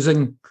in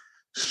losing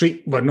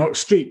streak, but not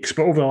streaks.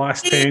 But over the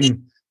last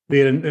 10,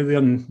 they're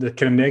on the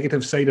kind of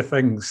negative side of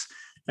things.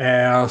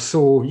 We're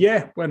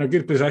in a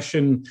good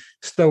position,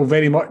 still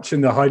very much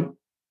in the hunt.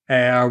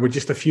 With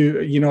just a few,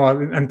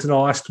 into the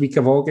last week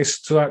of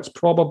August. So that's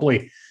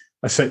probably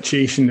a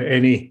situation that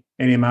any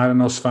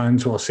Mariners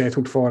fans will have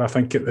settled for, I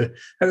think, at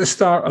the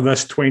start of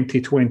this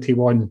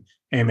 2021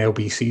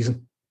 MLB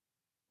season.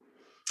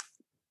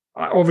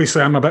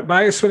 Obviously, I'm a bit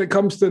biased when it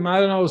comes to the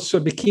Mariners, so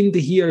I'd be keen to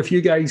hear if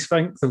you guys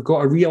think they've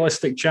got a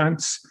realistic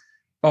chance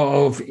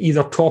of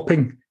either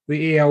topping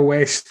the AL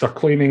West or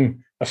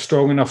claiming a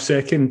strong enough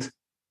second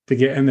to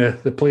get in the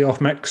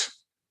playoff mix.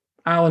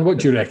 Alan, what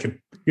do you reckon?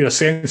 You're a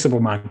sensible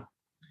man.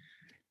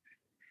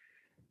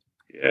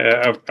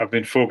 Yeah, I've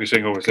been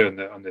focusing obviously on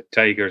the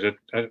Tigers.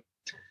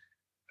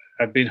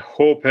 I've been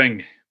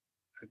hoping,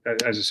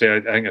 as I say,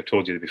 I think I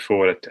told you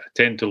before, I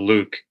tend to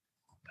look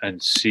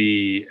and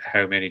see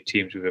how many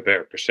teams with a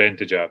better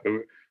percentage at.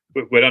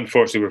 But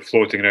unfortunately, we're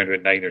floating around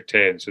about 9 or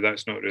 10, so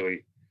that's not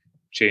really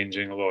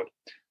changing a lot.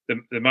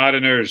 The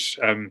Mariners,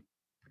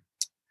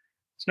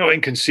 it's not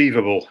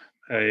inconceivable.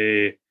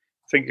 I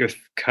think you're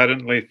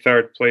currently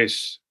third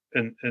place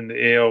in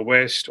the AL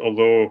West,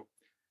 although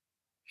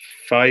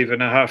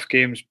 5.5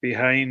 games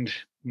behind.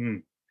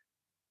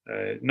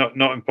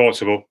 Not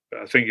impossible,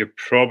 but I think you're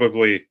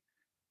probably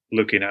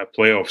looking at a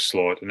playoff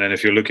slot. And then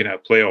if you're looking at a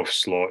playoff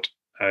slot,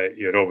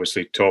 you're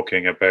obviously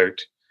talking about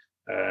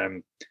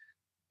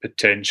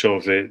potential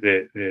of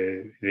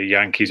the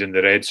Yankees and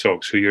the Red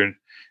Sox, who you're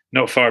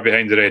not far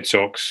behind the Red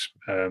Sox.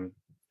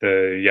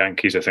 The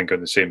Yankees, I think, are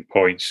on the same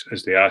points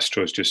as the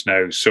Astros just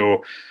now.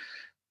 So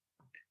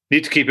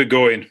need to keep it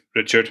going,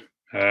 Richard,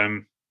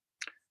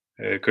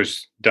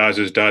 because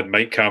Daz's dad,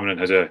 Mike Cameron,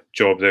 has a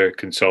job there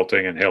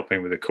consulting and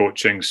helping with the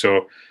coaching.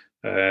 So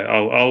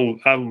I'll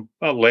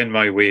lend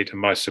my weight and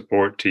my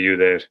support to you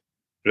there,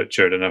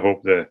 Richard, and I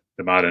hope the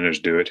Mariners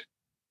do it.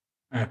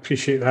 I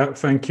appreciate that.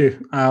 Thank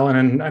you,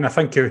 Alan. And I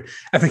think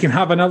if we can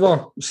have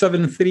another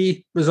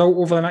 7-3 result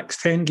over the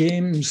next 10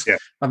 games,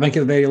 I think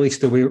at the very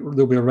least they'll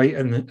be right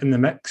in the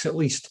mix at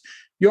least.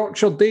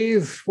 Yorkshire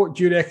Dave, what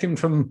do you reckon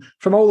from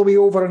all the way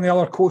over on the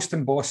other coast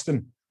in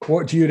Boston?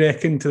 What do you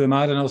reckon to the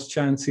Mariners'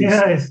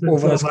 chances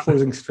over this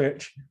closing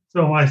stretch? It's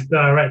almost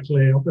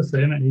directly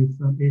opposite, isn't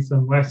it? East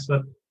and West.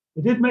 But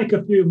they did make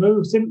a few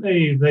moves, didn't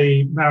they?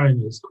 The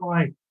Mariners,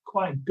 quite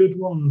good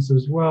ones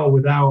as well,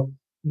 without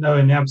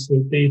knowing the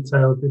absolute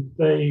detail. Did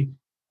they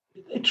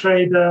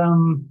trade?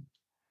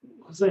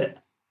 Was it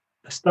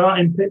a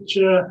starting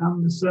pitcher,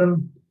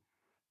 Anderson?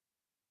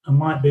 I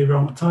might be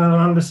wrong. Tyler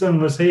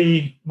Anderson, was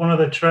he one of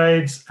the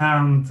trades?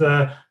 And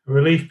a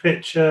relief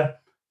pitcher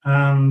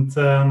and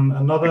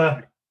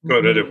another.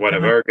 Got rid of one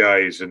of our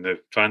guys in the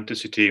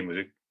fantasy team. Was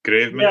it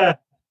Graveman?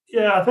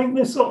 Yeah. I think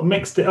they sort of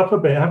mixed it up a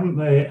bit, haven't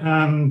they?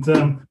 And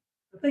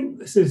I think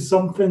this is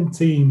something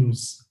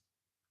teams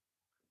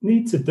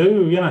need to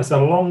do. It's a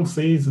long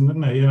season,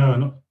 isn't it?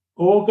 And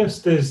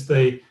August is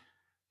the,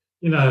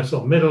 sort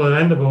of middle and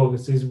end of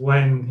August is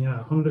when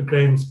 100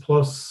 games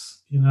plus.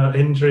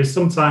 Injuries.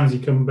 Sometimes you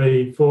can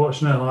be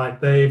fortunate like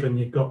Dave and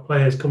you've got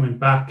players coming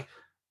back.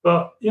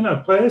 But,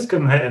 players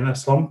can hit in a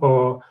slump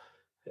or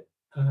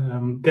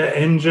get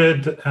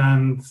injured.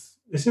 And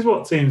this is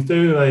what teams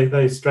do.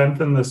 They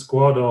strengthen the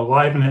squad or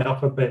liven it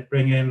up a bit,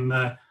 bring in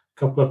a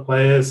couple of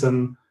players.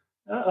 And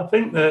I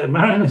think the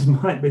Mariners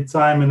might be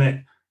timing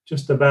it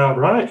just about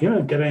right,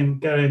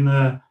 getting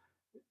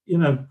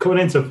coming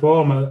into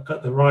form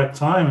at the right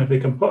time. If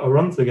they can put a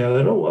run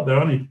together, they're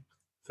only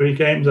 3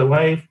 games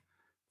away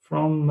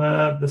from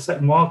the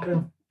second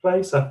wildcard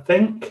place, I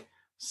think.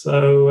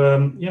 So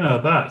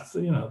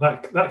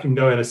that can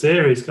go in a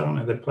series,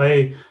 can't it?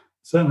 They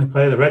certainly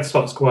play the Red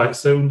Sox quite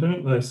soon,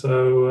 don't they?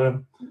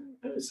 So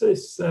it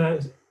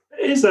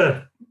is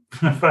a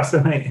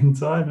fascinating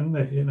time, isn't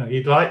it?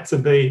 You'd like to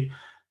be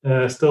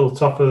still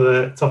top of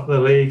the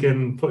league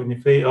and putting your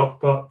feet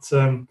up, but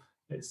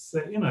it's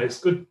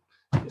good.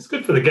 It's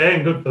good for the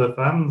game, good for the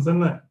fans,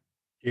 isn't it?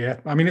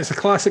 Yeah, I mean, it's a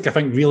classic, I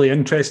think, really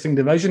interesting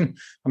division.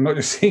 I'm not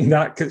just saying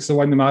that 'cause it's the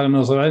one the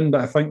Mariners are in, but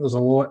I think there's a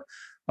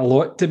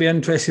lot to be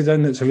interested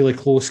in. It's a really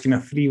close kind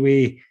of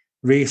three-way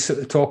race at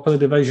the top of the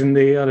division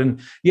there. And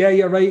yeah,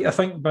 you're right. I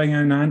think bringing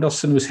in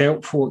Anderson was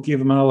helpful. It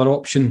gave him another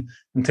option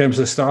in terms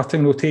of the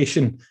starting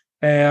rotation.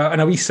 And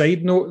a wee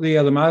side note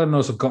there, the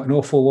Mariners have got an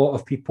awful lot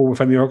of people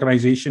within the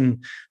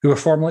organisation who were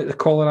formerly the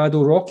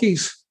Colorado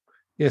Rockies.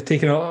 Yeah,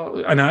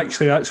 and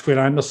actually that's where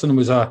Anderson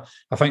was I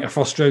think a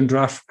first round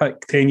draft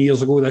pick 10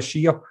 years ago this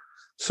year.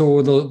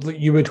 So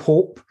you would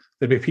hope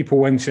there'd be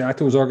people in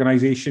Seattle's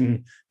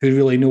organisation who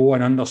really know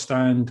and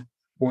understand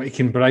what he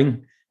can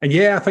bring. And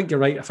yeah, I think you're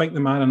right. I think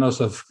the Mariners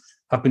have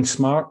been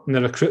smart in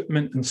their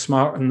recruitment and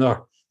smart in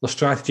their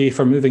strategy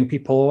for moving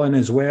people on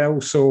as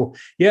well. So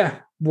yeah,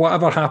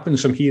 whatever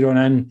happens from here on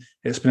in,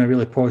 it's been a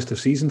really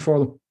positive season for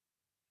them.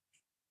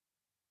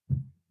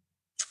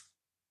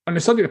 On the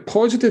subject of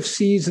positive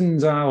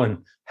seasons,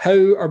 Alan, how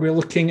are we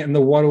looking in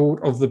the world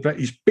of the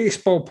British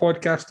Baseball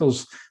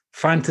Podcasters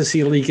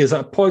Fantasy League? Is that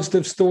a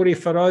positive story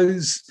for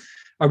us?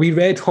 Are we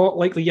red hot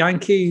like the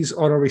Yankees,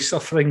 or are we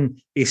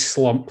suffering a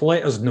slump?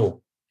 Let us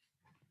know.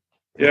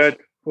 Yeah,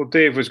 well,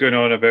 Dave was going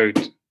on about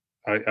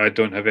I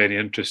don't have any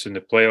interest in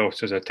the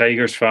playoffs as a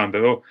Tigers fan,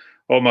 but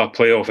all my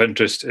playoff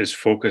interest is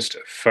focused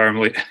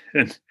firmly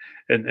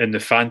in the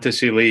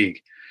fantasy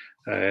league.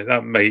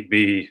 That might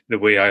be the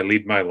way I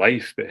lead my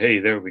life, but hey,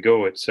 there we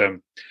go. It's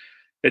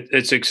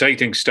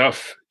exciting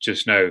stuff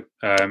just now.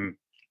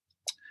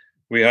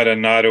 We had a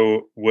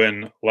narrow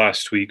win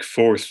last week,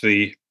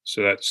 4-3,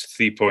 so that's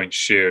 3 points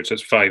shared. So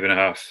that's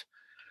 5.5,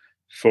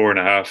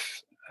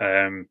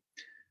 4.5.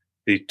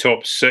 The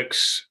top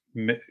 6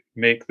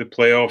 make the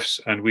playoffs,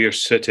 and we are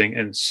sitting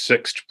in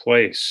 6th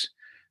place,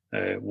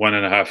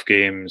 1.5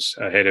 games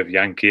ahead of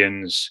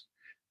Yankees.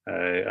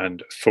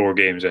 And 4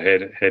 games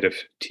ahead of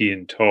T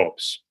and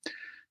Tops.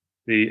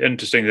 The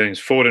interesting thing is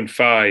 4 and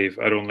 5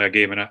 are only a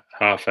game and a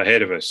half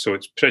ahead of us, so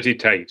it's pretty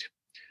tight.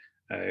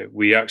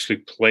 We actually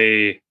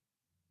play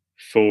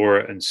 4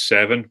 and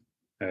 7,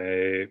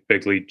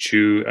 Big League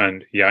Chew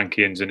and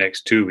Yankees the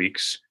next 2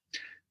 weeks.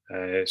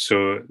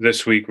 So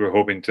this week we're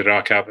hoping to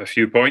rack up a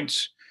few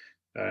points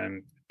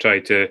and try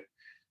to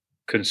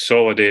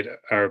consolidate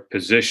our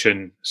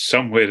position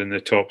somewhere in the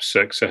top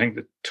 6. I think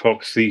the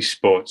top 3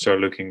 spots are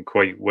looking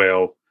quite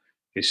well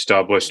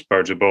established.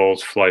 Birds of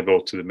Balls, Fly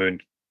Ball to the Moon,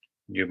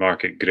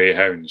 Newmarket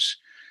Greyhounds.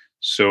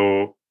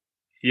 So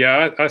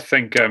yeah, I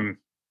think I'm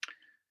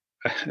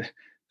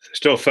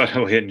still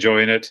thoroughly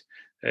enjoying it.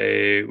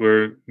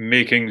 We're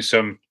making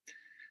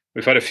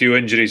we've had a few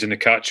injuries in the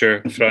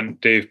catcher front.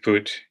 Dave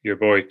put your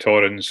boy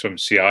Torrens from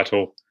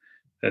Seattle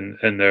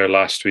in there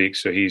last week,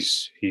 so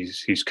he's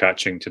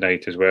catching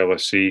tonight as well, I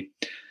see.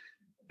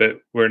 But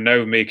we're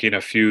now making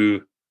a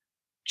few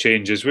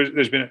changes.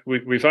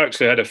 We've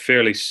actually had a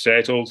fairly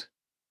settled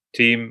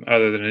team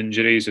other than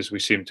injuries, as we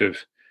seem to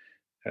have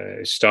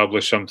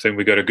established something.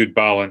 We got a good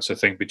balance, I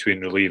think,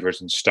 between relievers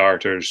and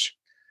starters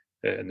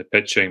in the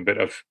pitching. But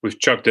we've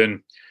chucked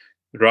in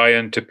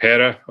Ryan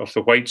Tepera of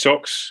the White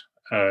Sox.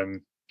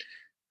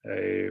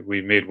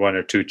 We made 1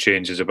 or 2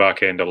 changes at the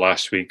back end of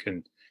last week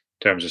in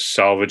terms of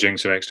salvaging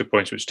some extra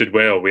points, which did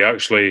well. We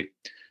actually,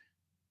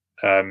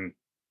 in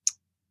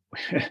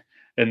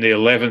the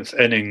 11th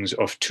innings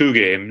of 2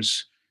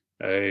 games,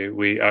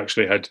 we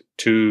actually had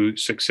 2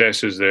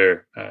 successes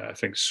there. I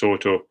think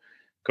Soto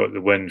got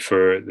the win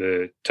for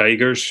the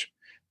Tigers.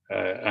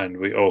 And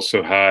we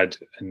also had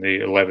in the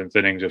 11th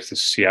innings of the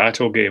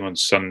Seattle game on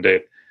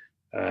Sunday,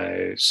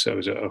 so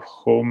was it a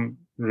home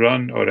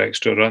run or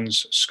extra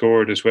runs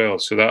scored as well?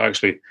 So that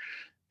actually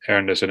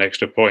earned us an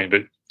extra point.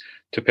 But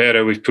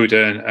Tepera we've put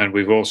in, and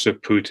we've also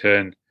put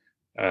in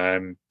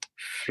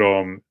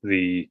from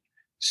the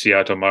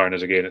Seattle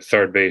Mariners again at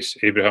third base,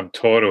 Abraham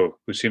Toro,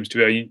 who seems to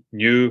be a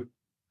new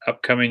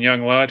upcoming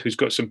young lad who's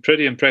got some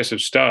pretty impressive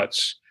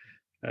stats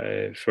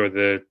for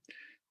the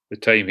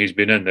time he's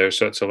been in there.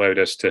 So that's allowed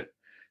us to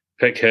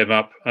pick him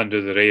up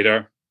under the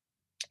radar.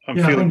 I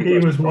think he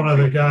was one of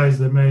the guys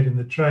they made in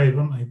the trade,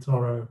 wasn't he,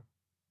 Toro?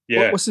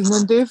 Yeah. What's his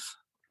name, Dave?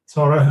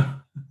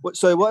 Toro.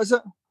 Sorry, what is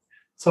it?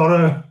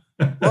 Toro.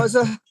 What is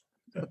it?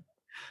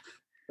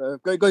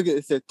 Go get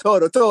it. Say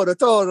Toro. Toro.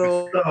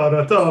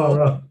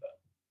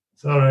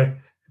 Sorry,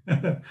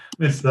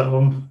 missed that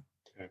one.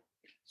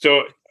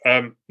 So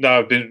now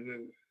I've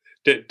been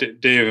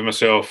Dave and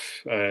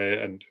myself,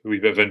 and a wee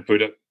bit of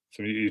input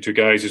from you 2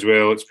 guys as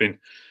well.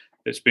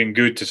 It's been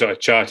good to sort of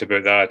chat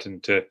about that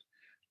and to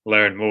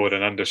learn more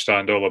and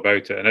understand all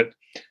about it.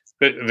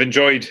 But I've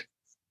enjoyed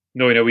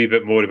knowing a wee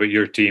bit more about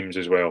your teams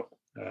as well.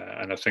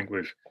 And I think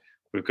we've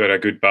got a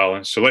good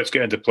balance. So let's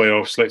get into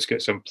playoffs. Let's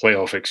get some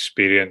playoff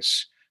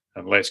experience,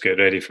 and let's get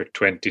ready for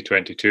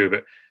 2022.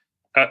 But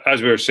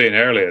as we were saying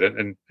earlier,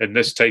 in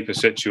this type of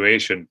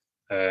situation,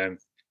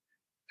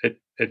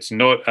 it's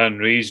not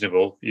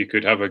unreasonable. You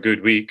could have a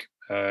good week.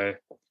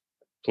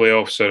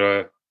 Playoffs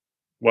are a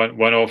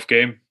one-off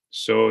game,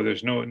 so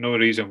there's no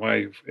reason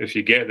why, if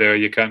you get there,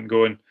 you can't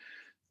go and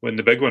win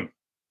the big one.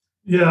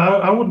 Yeah,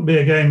 I wouldn't be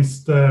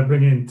against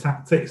bringing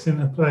tactics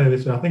into play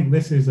this week. I think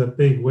this is a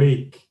big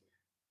week.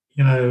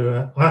 You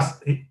know,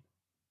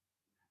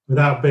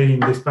 without being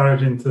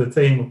disparaging to the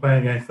team we're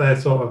playing against, they're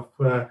sort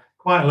of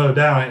quite low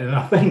down, and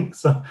I think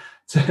so.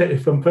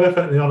 if I'm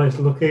perfectly honest,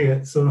 looking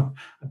at some,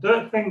 I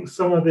don't think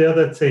some of the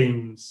other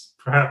teams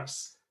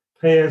perhaps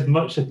pay as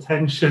much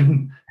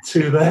attention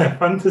to their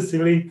fantasy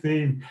league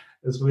team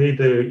as we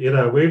do. You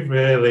know, we've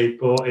really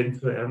bought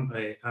into it, haven't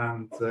we?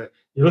 And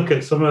you look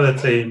at some of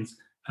the teams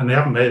and they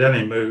haven't made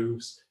any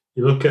moves.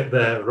 You look at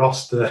their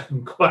roster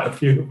and quite a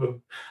few of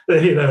them,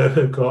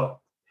 they've got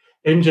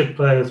injured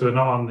players who are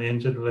not on the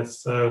injured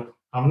list. So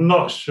I'm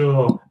not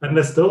sure. And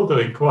they're still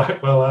doing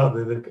quite well, aren't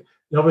they?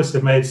 They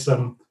obviously made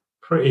some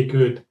pretty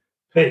good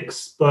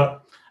picks,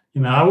 but,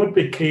 I would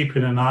be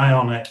keeping an eye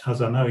on it,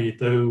 as I know you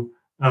do,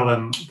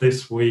 Alan,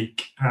 this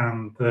week,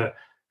 and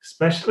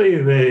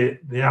especially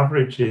the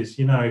averages.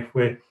 If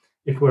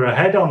we're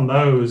ahead on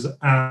those,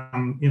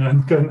 and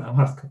going the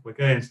last couple of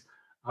games,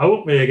 I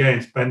won't be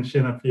against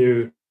benching a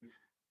few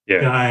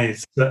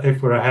guys that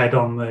if we're ahead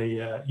on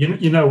the.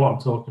 You know what I'm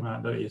talking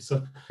about, don't you?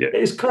 So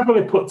it's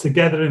cleverly put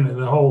together in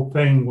the whole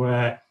thing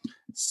where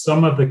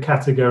some of the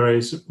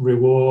categories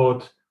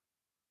reward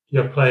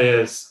your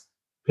players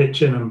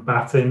pitching and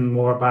batting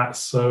more bats,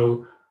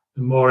 so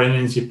the more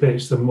innings you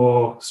pitch, the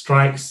more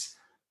strikes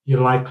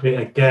you're likely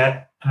to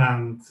get,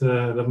 and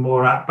the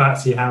more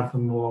at-bats you have, the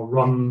more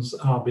runs,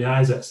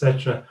 RBIs,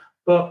 etc.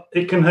 But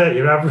it can hurt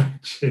your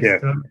averages. Yeah.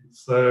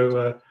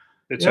 So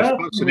it's a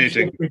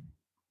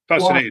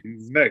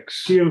fascinating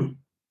mix.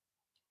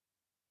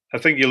 I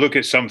think you look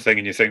at something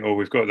and you think, oh,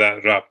 we've got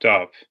that wrapped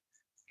up,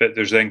 but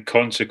there's then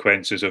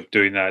consequences of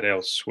doing that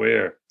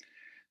elsewhere.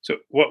 So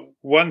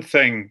one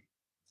thing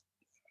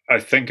I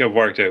think I've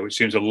worked out, which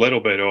seems a little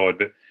bit odd,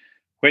 but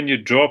when you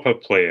drop a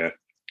player,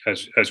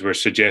 as we're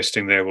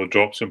suggesting there, we'll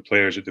drop some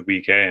players at the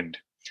weekend,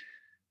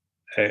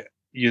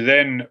 you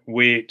then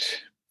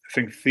wait, I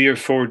think, 3 or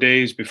 4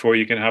 days before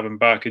you can have him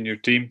back in your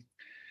team.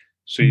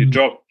 So you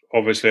drop,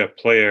 obviously, a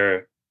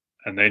player,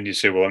 and then you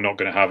say, well, I'm not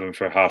going to have him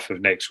for half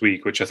of next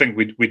week, which I think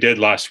we did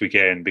last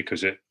weekend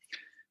because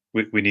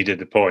we needed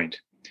the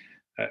point.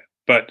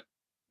 But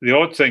the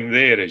odd thing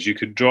there is you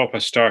could drop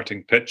a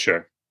starting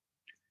pitcher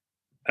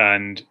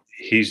and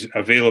he's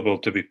available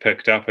to be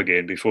picked up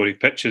again before he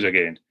pitches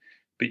again.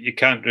 But you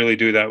can't really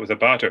do that with a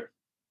batter.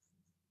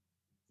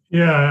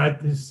 Yeah,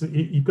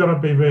 you've got to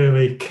be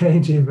really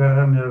cagey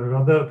about it.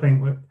 I don't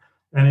think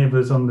any of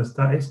us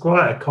understand. It's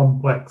quite a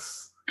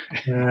complex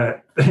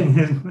thing,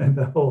 isn't it,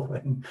 the whole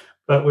thing?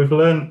 But we've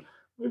learned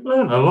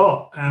a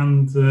lot,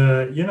 and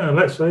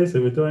let's face it,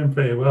 we're doing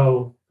pretty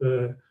well.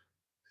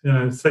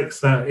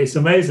 6. It's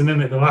amazing,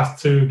 isn't it? The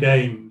last 2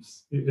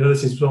 games.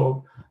 This is sort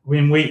of we're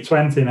in week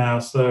 20 now,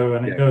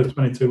 and it goes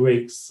 22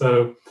 weeks.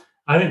 So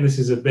I think this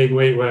is a big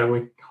week where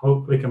we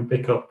hopefully can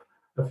pick up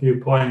a few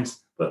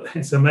points. But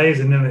it's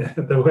amazing, isn't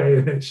it, the way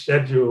it's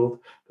scheduled.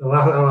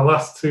 Our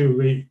last 2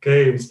 week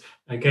games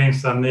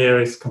against our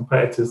nearest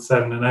competitors,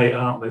 7 and 8,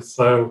 aren't they?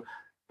 So,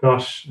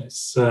 gosh,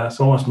 it's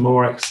almost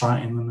more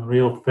exciting than the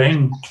real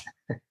thing.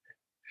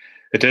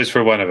 It is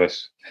for one of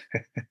us.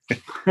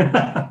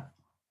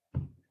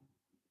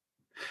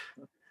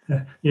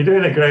 You're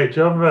doing a great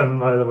job, Ben,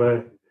 by the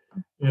way.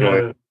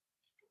 Right.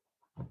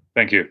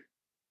 Thank you.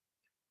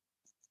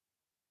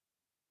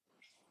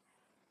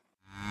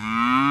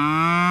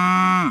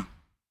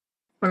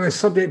 On the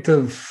subject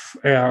of,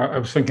 I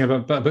was thinking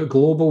about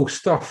global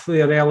stuff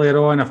there earlier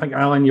on. I think,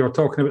 Alan, you were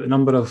talking about the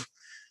number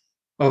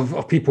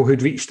of people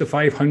who'd reached the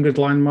 500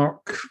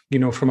 landmark,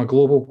 from a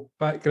global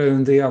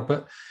background there.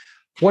 But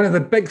one of the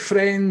big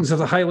friends of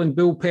the Highland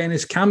Bullpen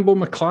is Campbell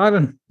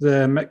McLaren,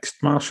 the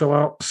mixed martial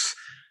arts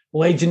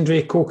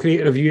legendary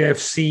co-creator of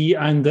UFC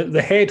and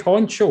the head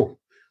honcho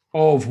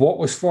of what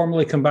was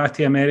formerly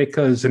Combate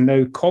Americas and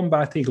now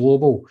Combate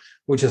Global,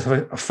 which is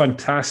a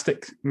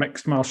fantastic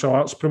mixed martial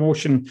arts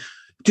promotion.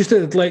 Just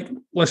to let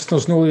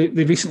listeners know,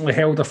 they recently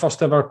held their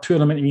first ever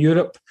tournament in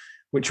Europe,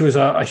 which was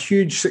a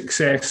huge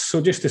success. So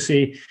just to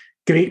say,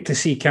 great to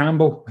see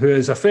Campbell, who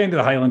is a friend of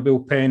the Highland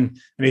Bullpen,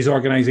 and his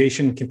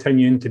organisation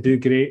continuing to do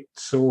great.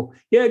 So,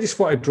 I just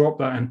thought I'd drop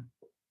that in.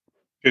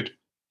 Good.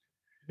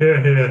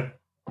 Yeah.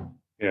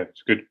 Yeah,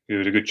 it's good. It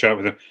was a good chat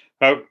with him.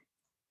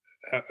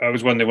 I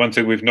was wondering, one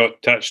thing we've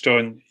not touched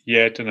on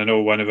yet, and I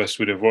know one of us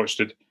would have watched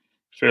it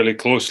fairly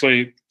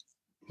closely,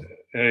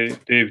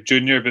 Dave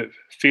Jr., but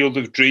Field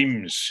of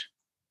Dreams.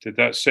 Did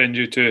that send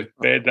you to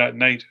bed that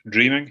night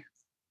dreaming?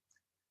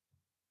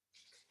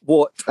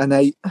 What a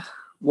night.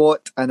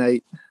 What a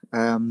night.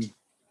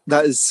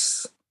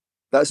 That's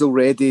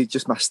already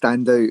just my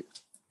standout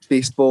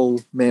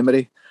baseball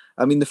memory.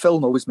 I mean, the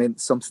film always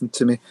meant something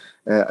to me.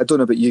 I don't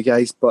know about you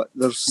guys, but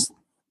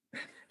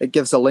it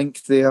gives a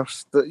link there.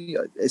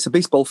 It's a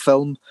baseball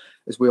film,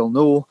 as we all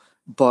know,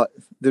 but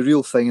the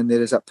real thing in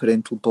there is that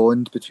parental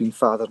bond between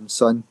father and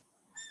son.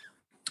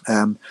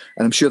 And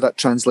I'm sure that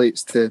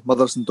translates to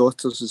mothers and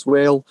daughters as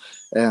well.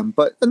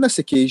 But on this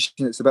occasion,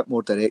 it's a bit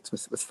more direct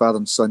with father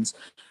and sons.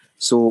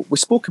 So we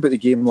spoke about the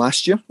game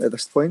last year at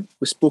this point.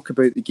 We spoke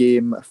about the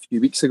game a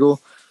few weeks ago.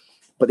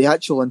 But the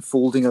actual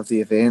unfolding of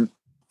the event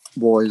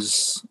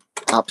was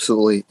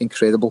absolutely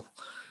incredible.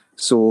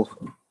 So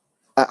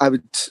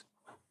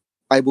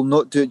I will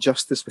not do it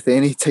justice with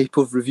any type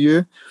of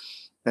review.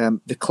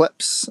 The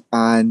clips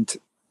and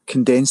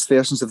condensed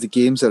versions of the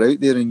games are out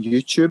there on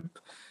YouTube.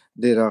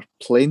 There are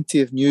plenty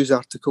of news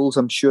articles.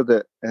 I'm sure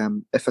that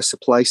if I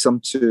supply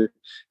some to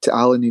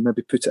Alan, he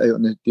maybe put it out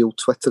on the old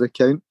Twitter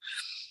account.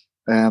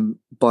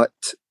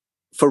 But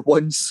for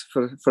once,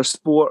 for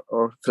sport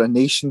or for a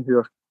nation who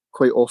are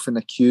quite often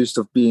accused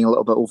of being a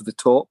little bit over the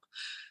top,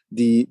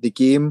 the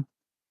game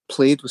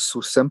played was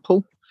so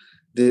simple.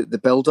 The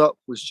build-up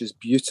was just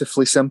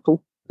beautifully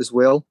simple as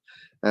well.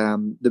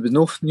 There was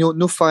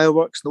no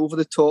fireworks, no over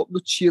the top, no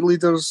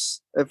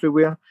cheerleaders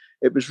everywhere.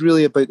 It was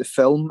really about the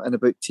film and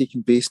about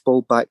taking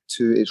baseball back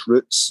to its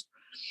roots.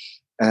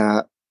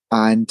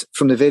 And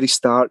from the very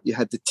start, you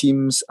had the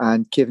teams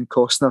and Kevin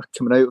Costner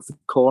coming out of the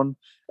corn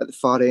at the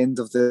far end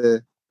of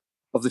the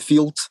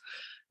field,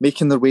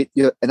 making their way.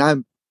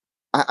 And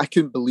I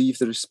couldn't believe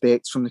the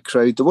respect from the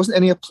crowd. There wasn't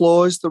any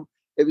applause.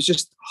 It was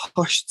just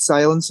hushed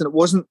silence, and it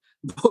wasn't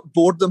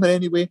boredom in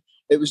any way.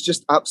 It was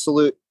just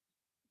absolute.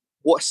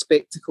 What a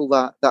spectacle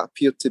that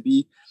appeared to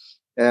be.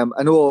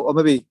 I know I'll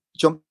maybe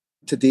jump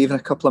to Dave in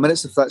a couple of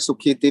minutes, if that's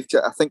okay. Dave,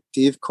 I think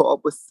Dave caught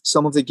up with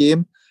some of the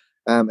game,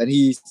 and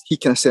he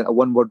kind of sent a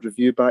one-word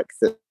review back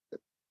that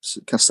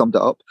kind of summed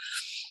it up.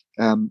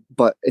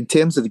 But in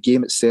terms of the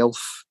game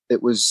itself,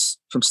 it was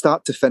from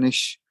start to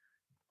finish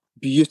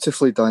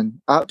beautifully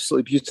done,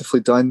 absolutely beautifully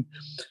done.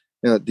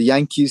 The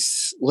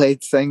Yankees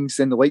led things,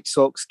 then the White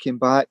Sox came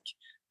back.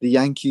 The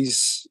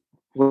Yankees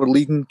were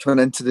leading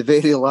coming into the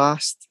very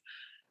last.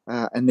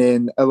 And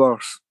then our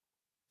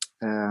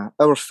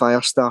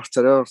fire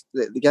starter,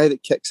 the guy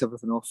that kicks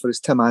everything off for is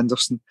Tim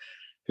Anderson,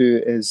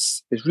 who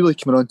is really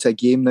coming on to a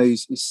game now.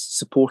 He's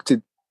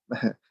supported,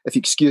 if you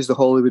excuse the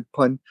Hollywood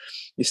pun,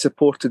 he's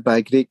supported by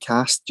a great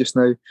cast just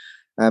now.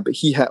 But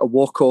he hit a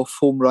walk-off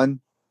home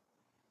run.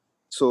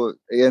 So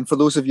again, for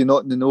those of you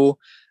not in the know,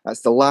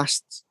 that's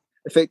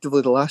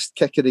effectively the last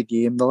kick of the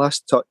game, the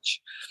last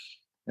touch,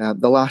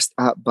 the last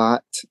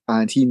at-bat,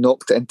 and he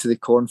knocked it into the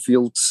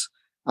cornfields.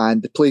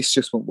 And the place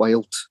just went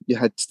wild. You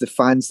had the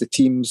fans, the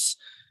teams,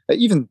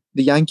 even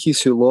the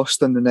Yankees who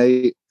lost on the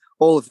night,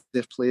 all of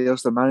their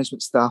players, their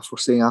management staff were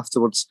saying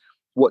afterwards,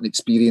 what an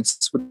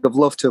experience. Would have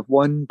loved to have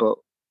won, but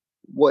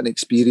what an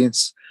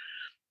experience.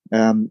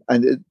 There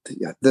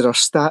are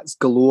stats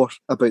galore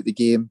about the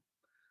game,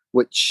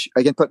 which,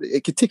 again,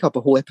 it could take up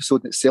a whole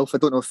episode in itself. I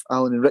don't know if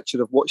Alan and Richard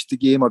have watched the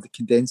game or the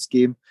condensed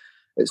game.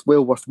 It's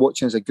well worth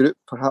watching as a group,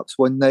 perhaps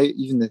one night,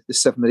 even the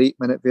 7 or 8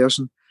 minute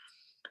version.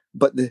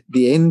 But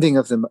the ending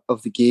of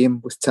the game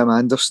with Tim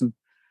Anderson,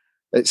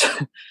 it's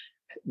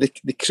the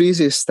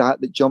craziest stat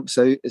that jumps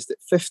out is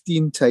that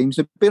 15 times,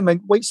 now bear in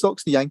mind, White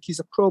Sox and the Yankees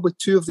are probably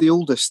two of the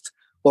oldest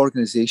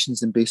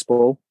organisations in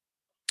baseball,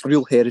 a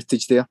real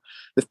heritage there.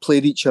 They've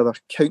played each other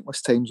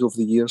countless times over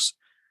the years.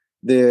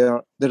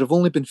 There have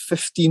only been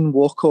 15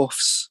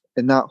 walk-offs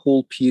in that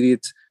whole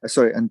period.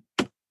 And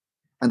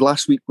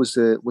last week was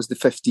the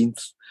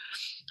 15th.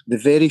 The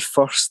very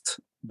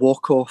first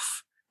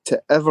walk-off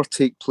to ever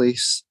take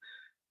place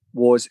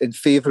was in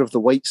favour of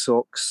the White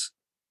Sox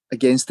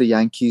against the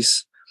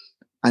Yankees.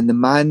 And the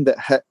man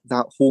that hit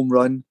that home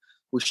run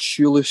was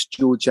Shoeless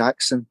Joe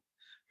Jackson,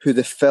 who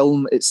the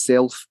film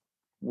itself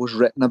was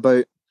written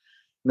about.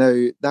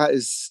 Now, that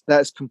is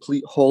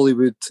complete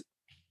Hollywood,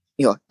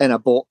 in a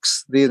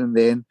box there and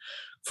then.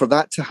 For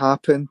that to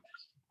happen,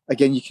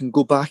 again, you can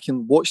go back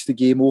and watch the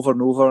game over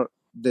and over.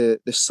 The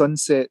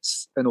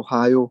sunsets in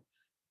Ohio,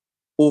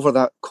 over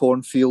that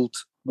cornfield,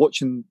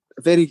 watching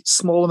a very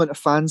small amount of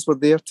fans were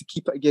there to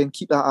keep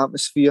that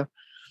atmosphere.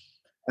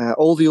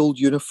 All the old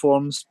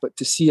uniforms, but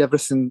to see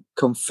everything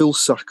come full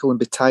circle and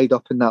be tied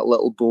up in that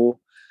little bow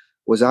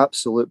was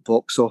absolute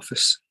box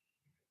office.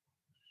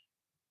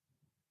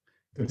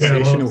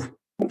 Sensational.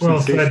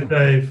 Well said,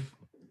 Dave.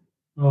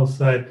 Well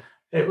said.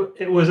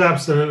 It was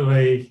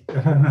absolutely,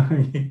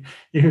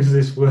 use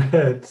this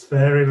word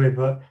sparingly,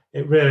 but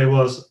it really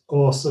was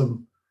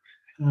awesome.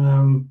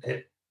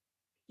 They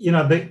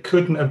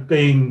couldn't have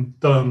been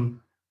done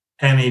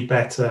any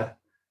better.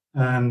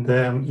 And,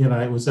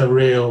 it was a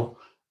real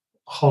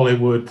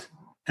Hollywood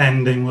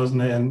ending,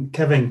 wasn't it? And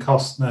Kevin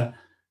Costner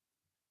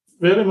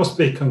really must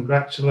be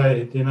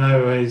congratulated. He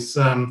loves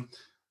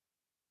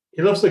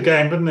the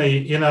game, doesn't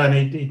he? And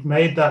he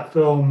made that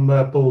film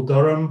Bull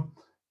Durham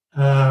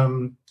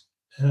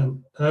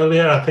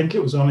earlier. I think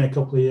it was only a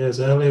couple of years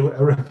earlier.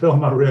 A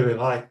film I really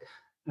like,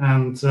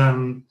 and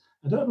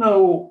I don't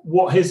know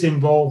what his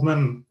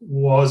involvement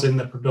was in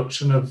the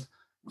production of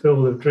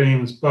Field of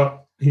Dreams,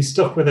 but he's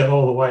stuck with it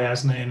all the way,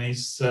 hasn't he? And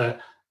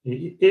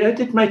he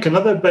did make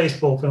another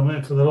baseball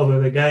film For the Love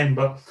of the Game,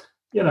 but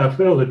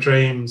Field of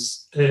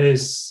Dreams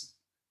is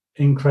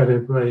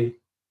incredibly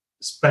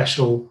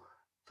special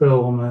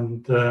film,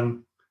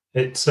 and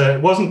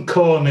it wasn't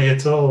corny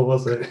at all,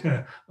 was it?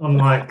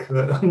 unlike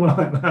that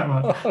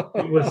one.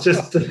 It was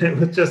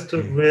just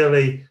a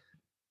really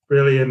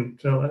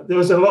brilliant film. There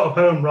was a lot of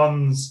home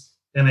runs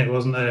in it,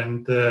 wasn't there?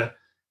 And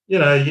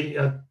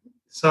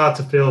it's hard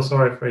to feel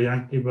sorry for a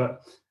Yankee,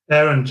 but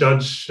Aaron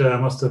Judge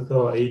must have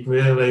thought he'd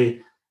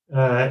really,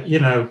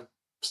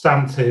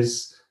 stamped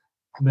his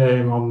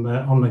name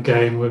on the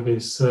game with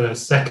his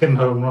second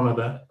home run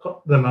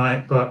of the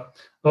night. But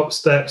up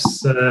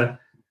steps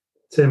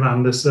Tim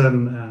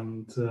Anderson,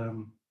 and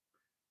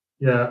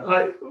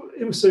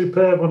it was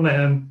superb, wasn't it?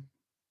 And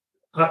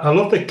I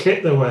love the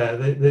kit they wear,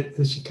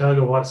 the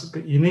Chicago White Sox.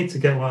 You need to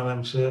get one of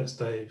them shirts,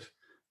 Dave.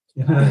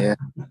 Yeah.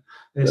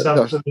 It's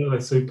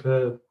absolutely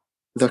superb.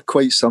 They're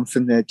quite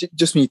something there.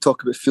 Just when you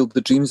talk about Field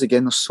of Dreams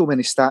again, there's so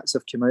many stats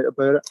have come out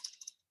about it.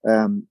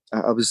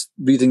 I was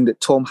reading that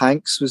Tom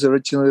Hanks was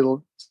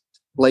originally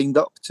lined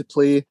up to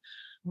play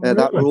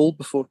that role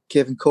before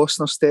Kevin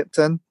Costner stepped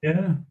in.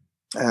 Yeah.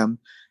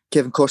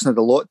 Kevin Costner had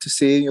a lot to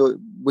say.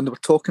 When they were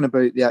talking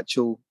about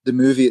the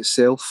movie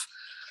itself,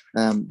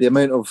 the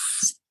amount of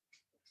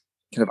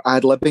kind of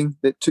ad-libbing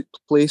that took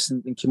place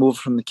and came over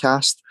from the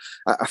cast.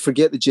 I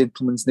forget the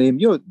gentleman's name.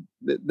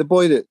 The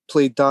boy that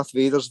played Darth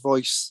Vader's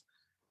voice,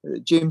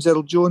 James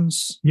Earl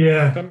Jones.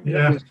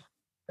 Yeah.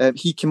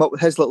 He came up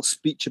with his little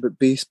speech about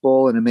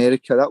baseball in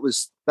America.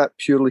 That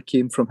purely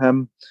came from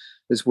him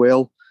as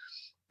well.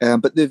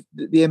 But the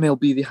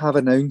MLB, they have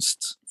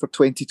announced for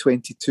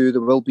 2022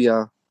 there will be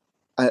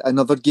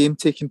another game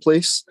taking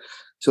place.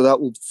 So that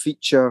will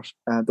feature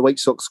the White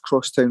Sox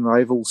crosstown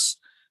rivals,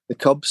 the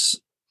Cubs,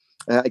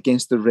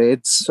 against the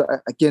Reds. So,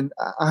 again,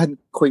 I hadn't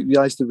quite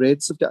realised the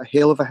Reds have got a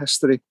hell of a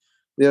history.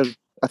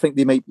 I think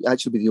they might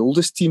actually be the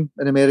oldest team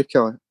in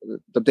America.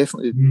 They're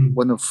definitely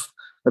one of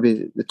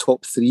maybe the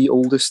top 3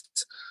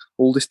 oldest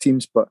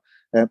teams. But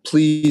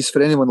please,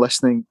 for anyone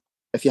listening,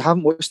 if you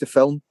haven't watched the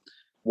film,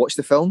 watch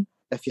the film.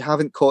 If you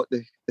haven't caught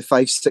the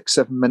 5, 6,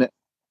 7 minute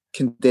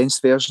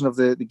condensed version of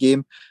the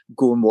game,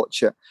 go and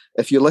watch it.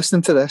 If you're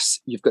listening to this,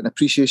 you've got an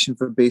appreciation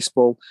for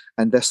baseball,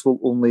 and this will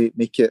only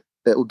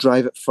it'll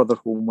drive it further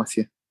home with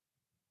you.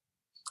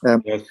 I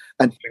think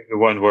the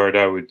one word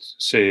I would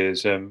say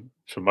is, from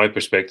my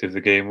perspective,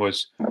 the game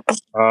was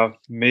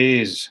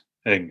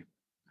amazing.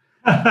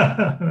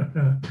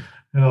 Oh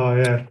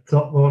yeah,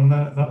 top one.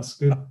 That's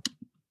good.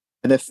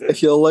 And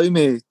if you allow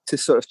me to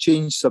sort of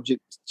change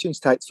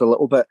tact for a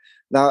little bit,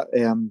 that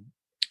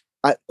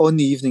on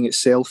the evening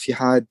itself, you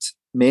had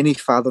many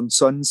father and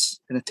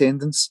sons in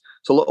attendance.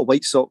 So a lot of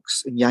White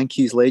Sox and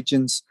Yankees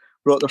legends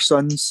brought their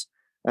sons.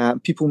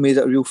 People made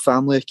it a real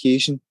family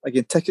occasion.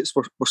 Again, tickets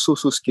were so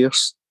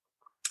scarce.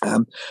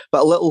 But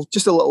a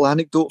little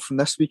anecdote from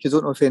this week. I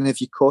don't know if any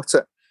of you caught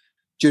it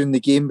during the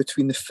game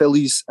between the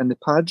Phillies and the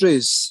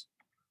Padres.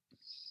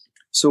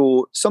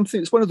 So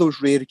it's one of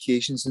those rare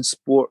occasions in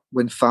sport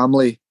when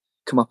family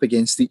come up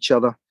against each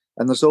other,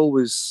 and there's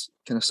always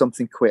kind of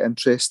something quite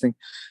interesting.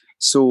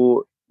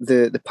 So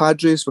the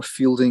Padres were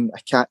fielding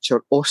a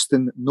catcher,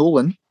 Austin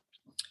Nolan,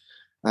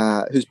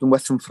 who's been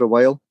with them for a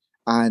while,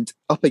 and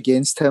up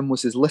against him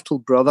was his little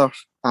brother,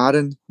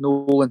 Aaron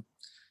Nolan.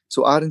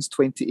 So Aaron's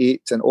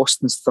 28 and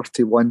Austin's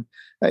 31.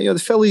 The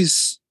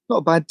Phillies, not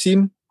a bad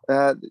team.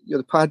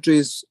 The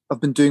Padres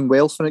have been doing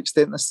well for an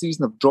extent this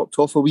season. They've dropped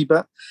off a wee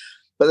bit.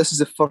 But this is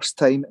the first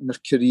time in their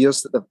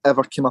careers that they've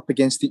ever come up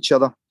against each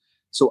other.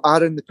 So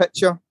Aaron, the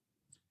pitcher,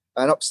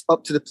 and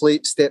up to the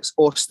plate steps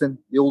Austin,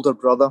 the older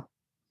brother.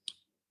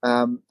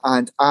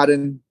 And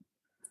Aaron,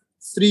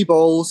 3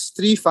 balls,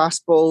 3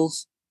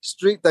 fastballs,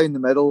 straight down the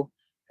middle,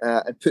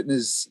 and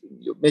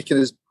making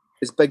his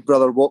big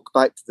brother walk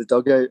back to the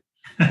dugout,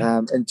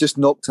 and just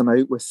knocked him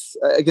out with.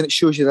 Again, it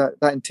shows you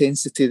that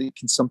intensity that you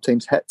can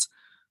sometimes hit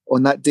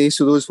on that day.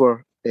 So those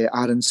were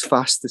Aaron's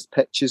fastest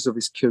pitches of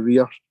his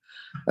career,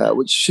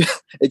 which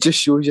it just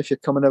shows you if you're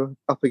coming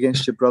up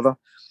against your brother.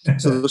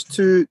 So there's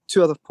two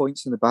other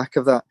points in the back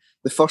of that.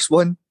 The first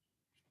one,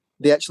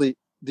 they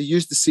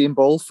used the same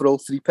ball for all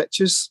 3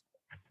 pitches,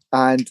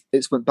 and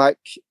it's went back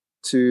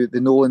to the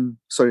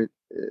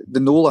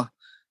Nola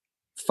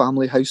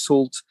family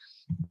household,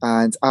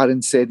 and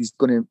Aaron said he's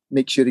going to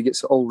make sure he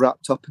gets it all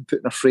wrapped up and put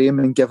in a frame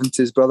and given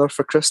to his brother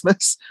for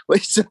Christmas,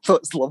 which I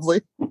thought was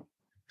lovely.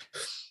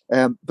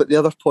 But the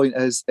other point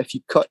is, if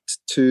you cut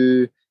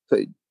to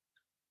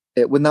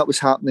when that was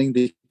happening,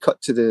 they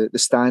cut to the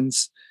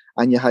stands,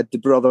 and you had the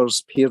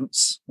brothers'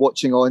 parents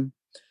watching on,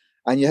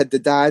 and you had the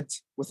dad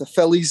with a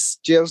Phillies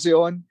jersey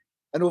on,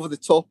 and over the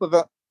top of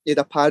it, he had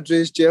a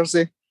Padres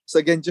jersey. So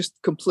again,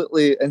 just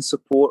completely in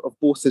support of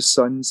both his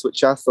sons,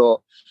 which I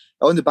thought,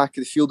 on the back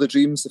of the Field of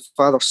Dreams, the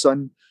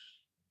father-son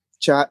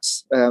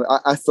chats,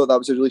 I thought that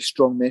was a really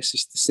strong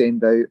message to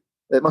send out.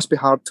 It must be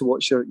hard to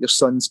watch your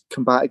sons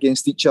combat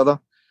against each other,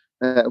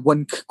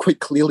 one quite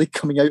clearly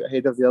coming out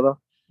ahead of the other.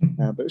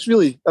 But it's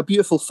really a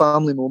beautiful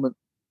family moment.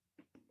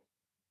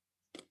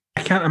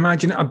 I can't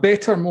imagine a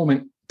better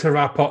moment to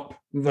wrap up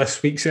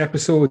this week's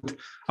episode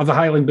of the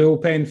Highland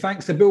Bullpen.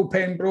 Thanks to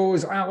Bullpen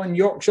Bros, Alan,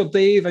 Yorkshire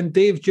Dave and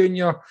Dave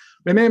Jr.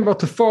 Remember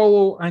to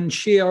follow and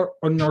share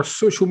on our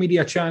social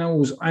media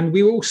channels, and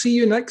we will see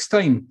you next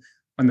time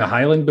on the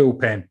Highland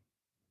Bullpen.